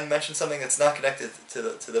way and then mention something that's not connected to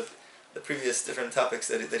the previous different topics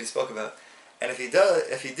that he spoke about. And if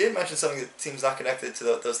he did mention something that seems not connected to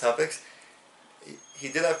those topics, he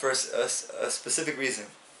did that for a specific reason.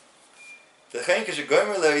 וכן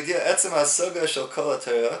כשגורם להידיע עצם ההשגה של כל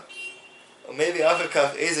התורה, וmaybe אחר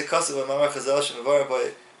כך איזה כסף במאמר חז"ל שמבואר בו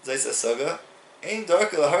זייס השגה, אין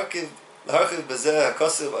דרכו להרחיב בזה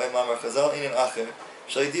הכסף או מאמר חז"ל עניין אחר,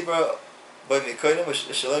 שדיבר בו מקודם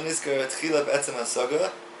ושלא נזכר תחילה בעצם ההשגה,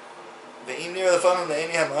 ואם נראה לפעמים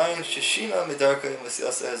לעיני המעין ששינה מדרכו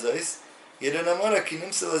ומסיעס הזייס, ידע נאמר כי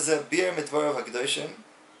נמצא לזה ביר מדבריו הקדושים,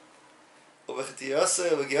 ובחתירסה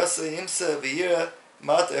ובגייסה ימצא ויראה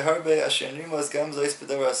מעט הרבה אשר נרמז גם זייס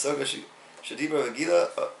בדבר ההשגה שדיבר וגילה,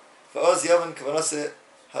 ואז יבן כוונתו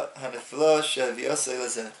הנפלא שהביאסה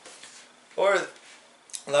לזה. Or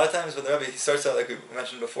a lot of times when the Rabbi starts out, like we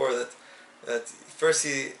mentioned before, that first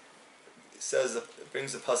he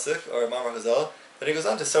brings the pasuk or Mamar Chazal, then he goes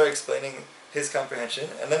on to start explaining his comprehension,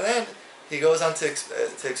 and then he goes on to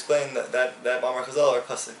explain that Mamar Chazal or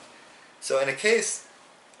pasuk. So in a case,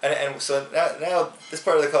 and so now this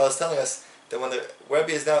part of the call is telling us that when the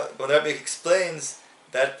Rabbi explains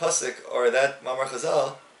that pasuk or that Mamar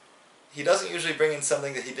Chazal, he doesn't usually bring in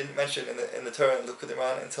something that he didn't mention in the Torah and Likutey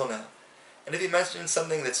Moharan until now. And if he mentions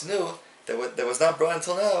something that's new, that was not brought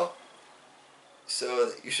until now,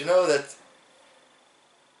 so you should know that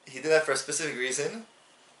he did that for a specific reason,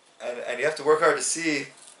 and you have to work hard to see,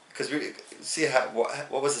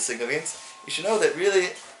 what was the significance. You should know that really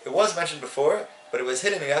it was mentioned before, but it was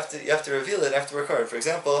hidden, and you have to reveal it and you have to work hard. For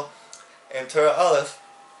example, in Torah Aleph,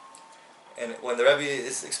 and when the Rabbi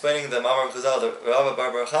is explaining the Mamar Chazal, the Rabbi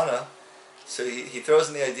Bar Baruch Hana, so he throws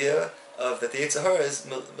in the idea of that the Yetzer Hara is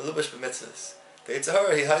melubash b'mitzvahs. The Yetzer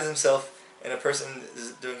Hara, he hides himself in a person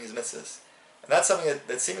doing his mitzvahs, and that's something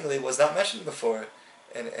that seemingly was not mentioned before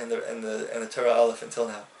in the Torah Aleph until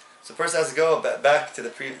now. So the person has to go back to the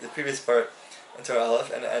previous part in Torah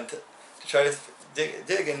Aleph and to try to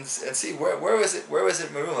dig and see where was it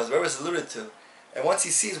merumaz, where was it alluded to, and once he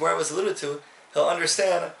sees where it was alluded to, he'll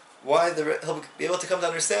understand he'll be able to come to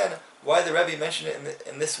understand why the Rebbe mentioned it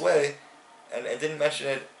in this way, and didn't mention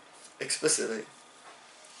it explicitly,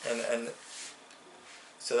 and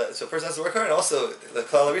so a person has to work hard. And also, the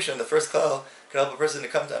klal rishon, the first klal, can help a person to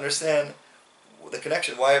come to understand the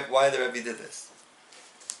connection, why the Rebbe did this.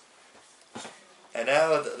 And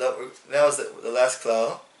now is the last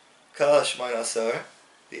klal, klal shmoin asar,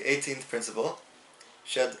 the 18th principle.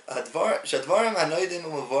 Shadvarim hanoidim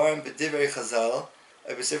u'mavarim b'divrei chazal,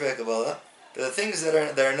 or b'sifrei kabbalah, the things that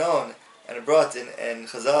are known and brought in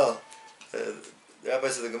Chazal, the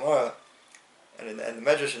rabbis of the Gemara, and the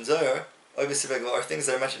Medrash and Zohar, are things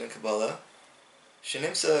that are mentioned in Kabbalah.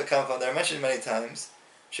 Shenimsa Kampan, that are mentioned many times.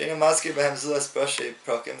 Sheinu Maskir Behem Zulas Brashe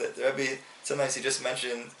Prokim, that the Rabbi sometimes he just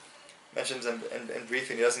mentions them in brief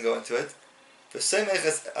and he doesn't go into it. And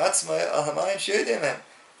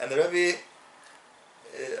the Rabbi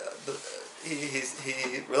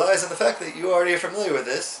he relies on the fact that you already are familiar with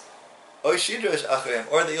this, or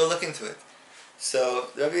that you'll look into it. So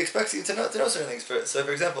the Rabbi expects you to know certain things. So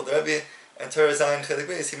for example, the Rabbi in Torah Zayin Chelik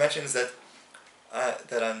Beis, he mentions that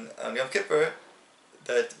on Yom Kippur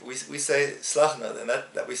that we say Slachna, and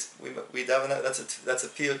that we daven that, that's a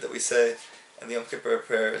piyut that we say in the Yom Kippur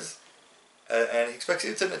prayers, and he expects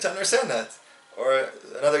you to understand that. Or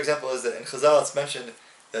another example is that in Chazal it's mentioned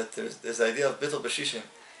that there's the idea of bittul b'shishim,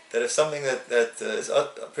 that if something that is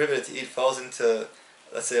prohibited to eat falls into,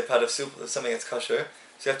 let's say, a pot of soup, something that's kosher,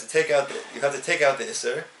 so you have to take out the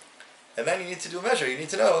iser, and then you need to do a measure. You need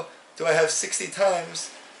to know, do I have 60 times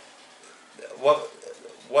what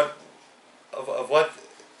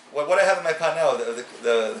I have in my pot now,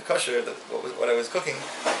 the kosher, what I was cooking,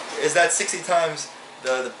 is that 60 times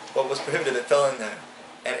what was prohibited that fell in there?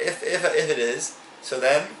 And if it is, so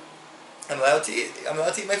then I'm allowed to eat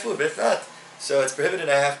my food. But if not, so it's prohibited,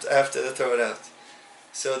 and I have to throw it out.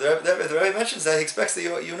 So the Rabbi mentions that he expects that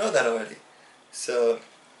you know that already. So,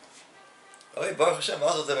 okay, Baruch Hashem,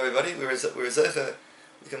 mazel tov everybody.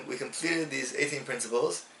 We completed these 18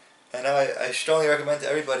 principles, and now I strongly recommend to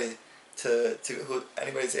everybody who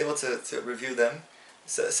anybody's able to review them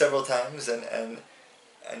several times and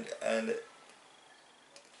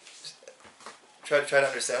try to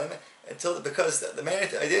understand them because the main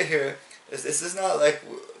idea here is this is not like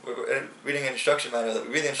we're reading an instruction manual, that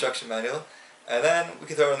we read the instruction manual and then we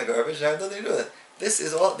can throw it in the garbage and have nothing to do with it. This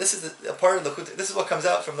is a part of Likutey. This is what comes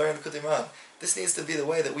out from learning the Likutey Moharan. This needs to be the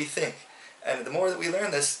way that we think, and the more that we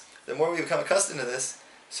learn this, the more we become accustomed to this.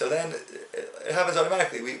 So then it happens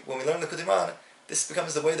automatically. When we learn the Likutey Moharan, this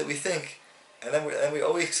becomes the way that we think, and then we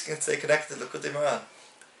always can stay connected to the Likutey Moharan.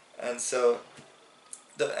 And so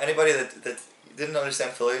anybody that didn't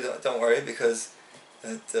understand fully, don't worry, because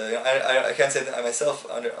I can't say that I myself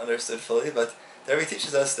understood fully, but the Rebbe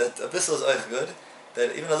teaches us that a bissel is oich good,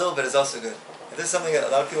 that even a little bit is also good. And this is something that a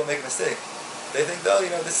lot of people make a mistake. they think, oh,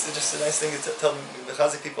 this is just a nice thing to tell the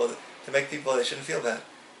Chazik people, to make people, they shouldn't feel bad.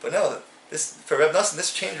 But no, for Reb Nosson,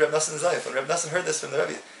 this changed Reb Nosson's life. When Reb Nosson heard this from the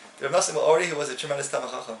Rebbe, Reb Nosson already he was a tremendous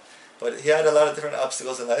Talmid Chacham, but he had a lot of different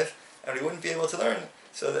obstacles in life, and he wouldn't be able to learn.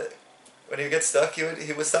 So that when he would get stuck, he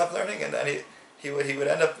would stop learning, and he would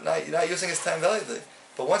end up not using his time valuably.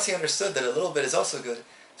 But once he understood that a little bit is also good,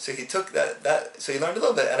 so he took so he learned a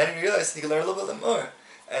little bit, and then he realized he could learn a little bit more.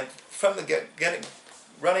 And from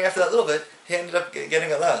running after that little bit, he ended up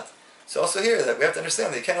getting a lot. So also here, that we have to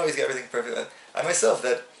understand that you can't always get everything perfect.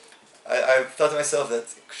 I've thought to myself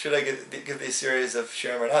that should I give these series of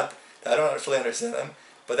shirim or not? I don't fully understand them.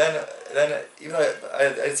 But then even though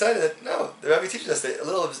I decided that no, the Rabbi teaches us that a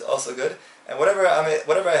little is also good, and whatever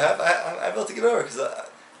I have, I'm able to give it over, because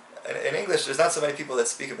in English there's not so many people that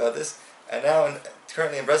speak about this, and now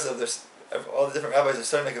currently in Breslov there's all the different rabbis are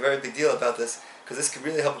starting to make a very big deal about this, because this could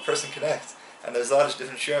really help a person connect. And there's a lot of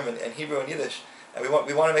different shirim in Hebrew and Yiddish, and we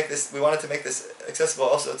wanted to make this accessible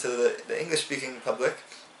also to the English speaking public.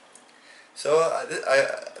 So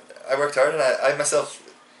I worked hard, and I myself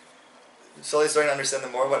slowly starting to understand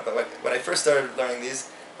them more. But when I first started learning these,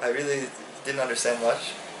 I really didn't understand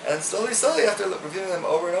much, and slowly after reviewing them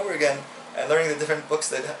over and over again, and learning the different books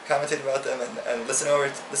that commented about them, and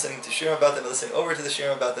listening to shirim about them, and listening over to the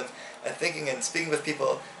shirim about them, and thinking and speaking with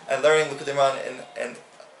people, and learning Likutey Moharan and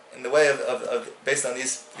in the way of based on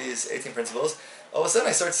these 18 principles, all of a sudden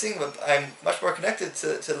I start seeing that I'm much more connected to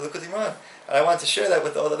the Likutey Moharan, and I want to share that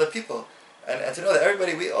with all other people, and to know that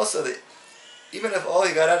everybody, even if all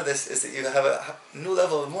you got out of this is that you have a new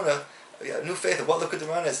level of emunah, a new faith of what Likutey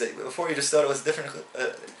Moharan is, that before you just thought it was different,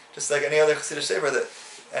 just like any other Chassidish sefer,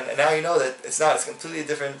 and now you know that it's not, it's completely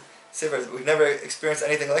different sefer. We've never experienced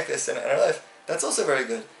anything like this in our life. That's also very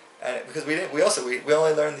good, and because we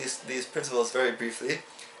only learned these principles very briefly,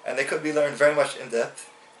 and they could be learned very much in depth,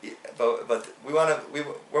 but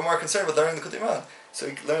we're more concerned with learning the Likutey Moharan. So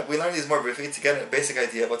we learn these more briefly to get a basic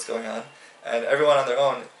idea of what's going on, and everyone on their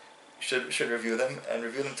own should review them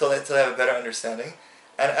till they have a better understanding.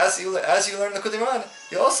 And as you learn the Likutey Moharan,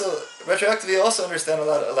 you also retroactively also understand a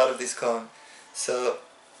lot of these kohen. So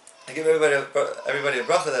I give everybody a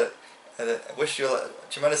bracha that I wish you a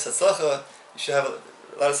tremendous hatzlacha. You should have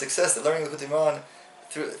a lot of success at learning the Likutey Moharan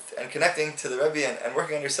through and connecting to the Rabbi and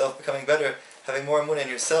working on yourself, becoming better, having more emunah in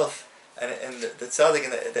yourself and the tzaddik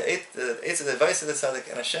and the eights of the advice of the tzaddik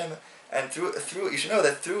and Hashem, and through you should know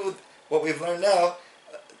that through what we've learned now,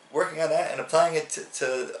 working on that and applying it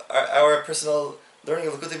to our personal learning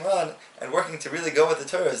of Likutey Moharan, and working to really go with the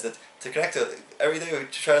Torah, is that to connect to it. Every day we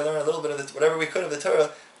try to learn a little bit of whatever we could of the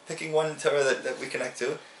Torah, picking one Torah that we connect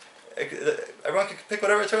to. Everyone can pick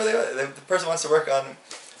whatever Torah they want. The person wants to work on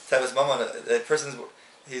Tavis Mammon,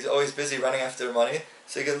 he's always busy running after money,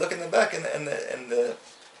 so you can look in the back in the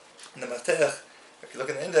Mafteach, you can look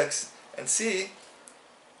in the index and see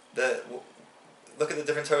look at the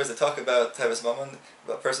different Torahs that talk about Tavis Mammon,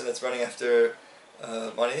 about a person that's running after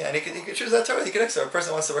money, and he could choose that Torah. He could extra. A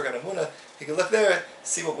person wants to work on Emunah, he could look there,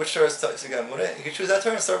 see which Torah is talking about Emunah. He could choose that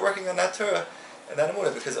Torah and start working on that Torah and that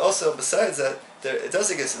Emunah. Because also besides that, it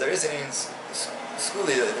does exist. There is an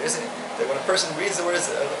schoolie. There isn't that when a person reads the words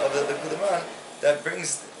of the Likutey Moharan, that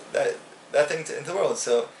brings that thing into the world.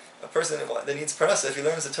 So a person that needs parnasa, if he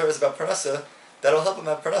learns the Torahs about parnasa, that'll help him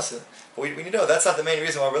have parnasa. But we know that's not the main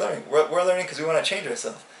reason why we're learning. We're learning because we want to change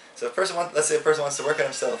ourselves. So let's say a person wants to work on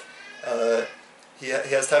himself. He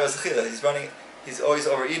has Tavas Achila. He's always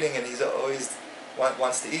overeating, and he's always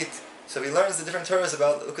wants to eat. So if he learns the different Torahs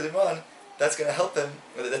about Likutey Moharan, that's going to help him.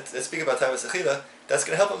 That speak about Tavas Achila, that's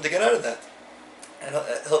going to help him to get out of that. And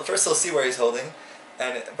he'll see where he's holding,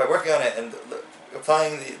 and by working on it and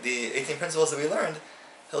applying the 18 principles that we learned,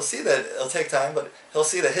 he'll see that it'll take time, but he'll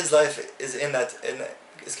see that his life is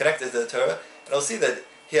is connected to the Torah, and he'll see that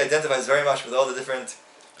he identifies very much with all the different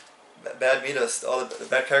bad midos, all the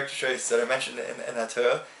bad character traits that are mentioned in that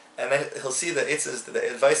Torah, and then he'll see the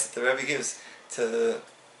advice that the Rebbe gives to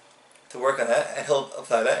work on that, and he'll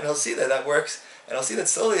apply that, and he'll see that works, and he'll see that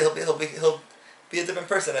slowly he'll be a different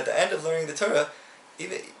person at the end of learning the Torah.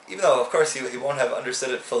 Even though, of course, he won't have understood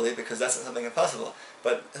it fully, because that's not something impossible,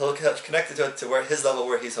 but he'll have connected to it to where his level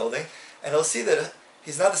where he's holding, and he'll see that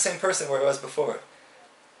he's not the same person where he was before.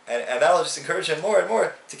 And that'll just encourage him more and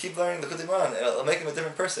more to keep learning the Likutey Moharan, and it'll make him a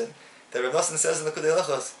different person. That Rabbi Nosson says in the Likutey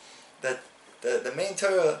Halachos that the main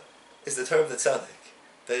Torah is the Torah of the tzaddik.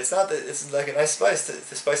 That it's not that it's like a nice spice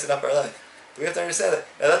to spice it up our life. But we have to understand that.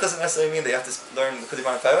 Now that doesn't necessarily mean that you have to learn the Likutey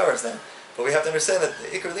Moharan in 5 hours now. But we have to understand that the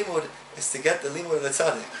Ikar Limud is to get the Limud of the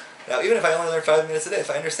tzaddik. Now even if I only learn 5 minutes a day, if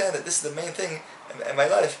I understand that this is the main thing in my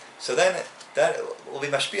life, so then that will be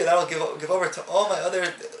mashpia, that will give over to all my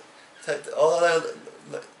other all other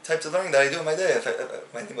types of learning that I do in my day. If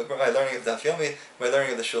my learning of Daf Yomi, my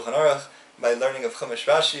learning of the Shulchan Aruch, my learning of Chumash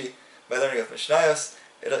Rashi, my learning of Mishnayos,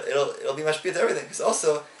 it'll be mashpia to everything. Because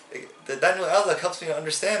also the Daniel Outlook helps me to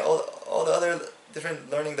understand all the other different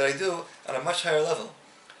learning that I do on a much higher level.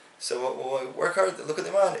 So when we work hard, look at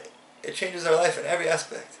the Moharan, it changes our life in every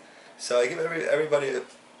aspect. So I give everybody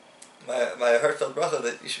my heartfelt bracha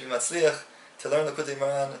that you should be matzliach to learn the Likutey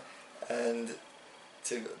Moharan and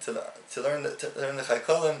to learn the Chai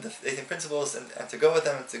Kolim, the 18 principles, and to go with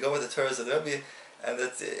them, and to go with the Torahs of the Rabbi, and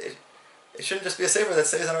that it shouldn't just be a sefer that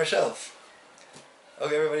stays on our shelf.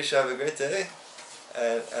 Okay, everybody should have a great day,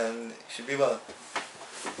 and should be well.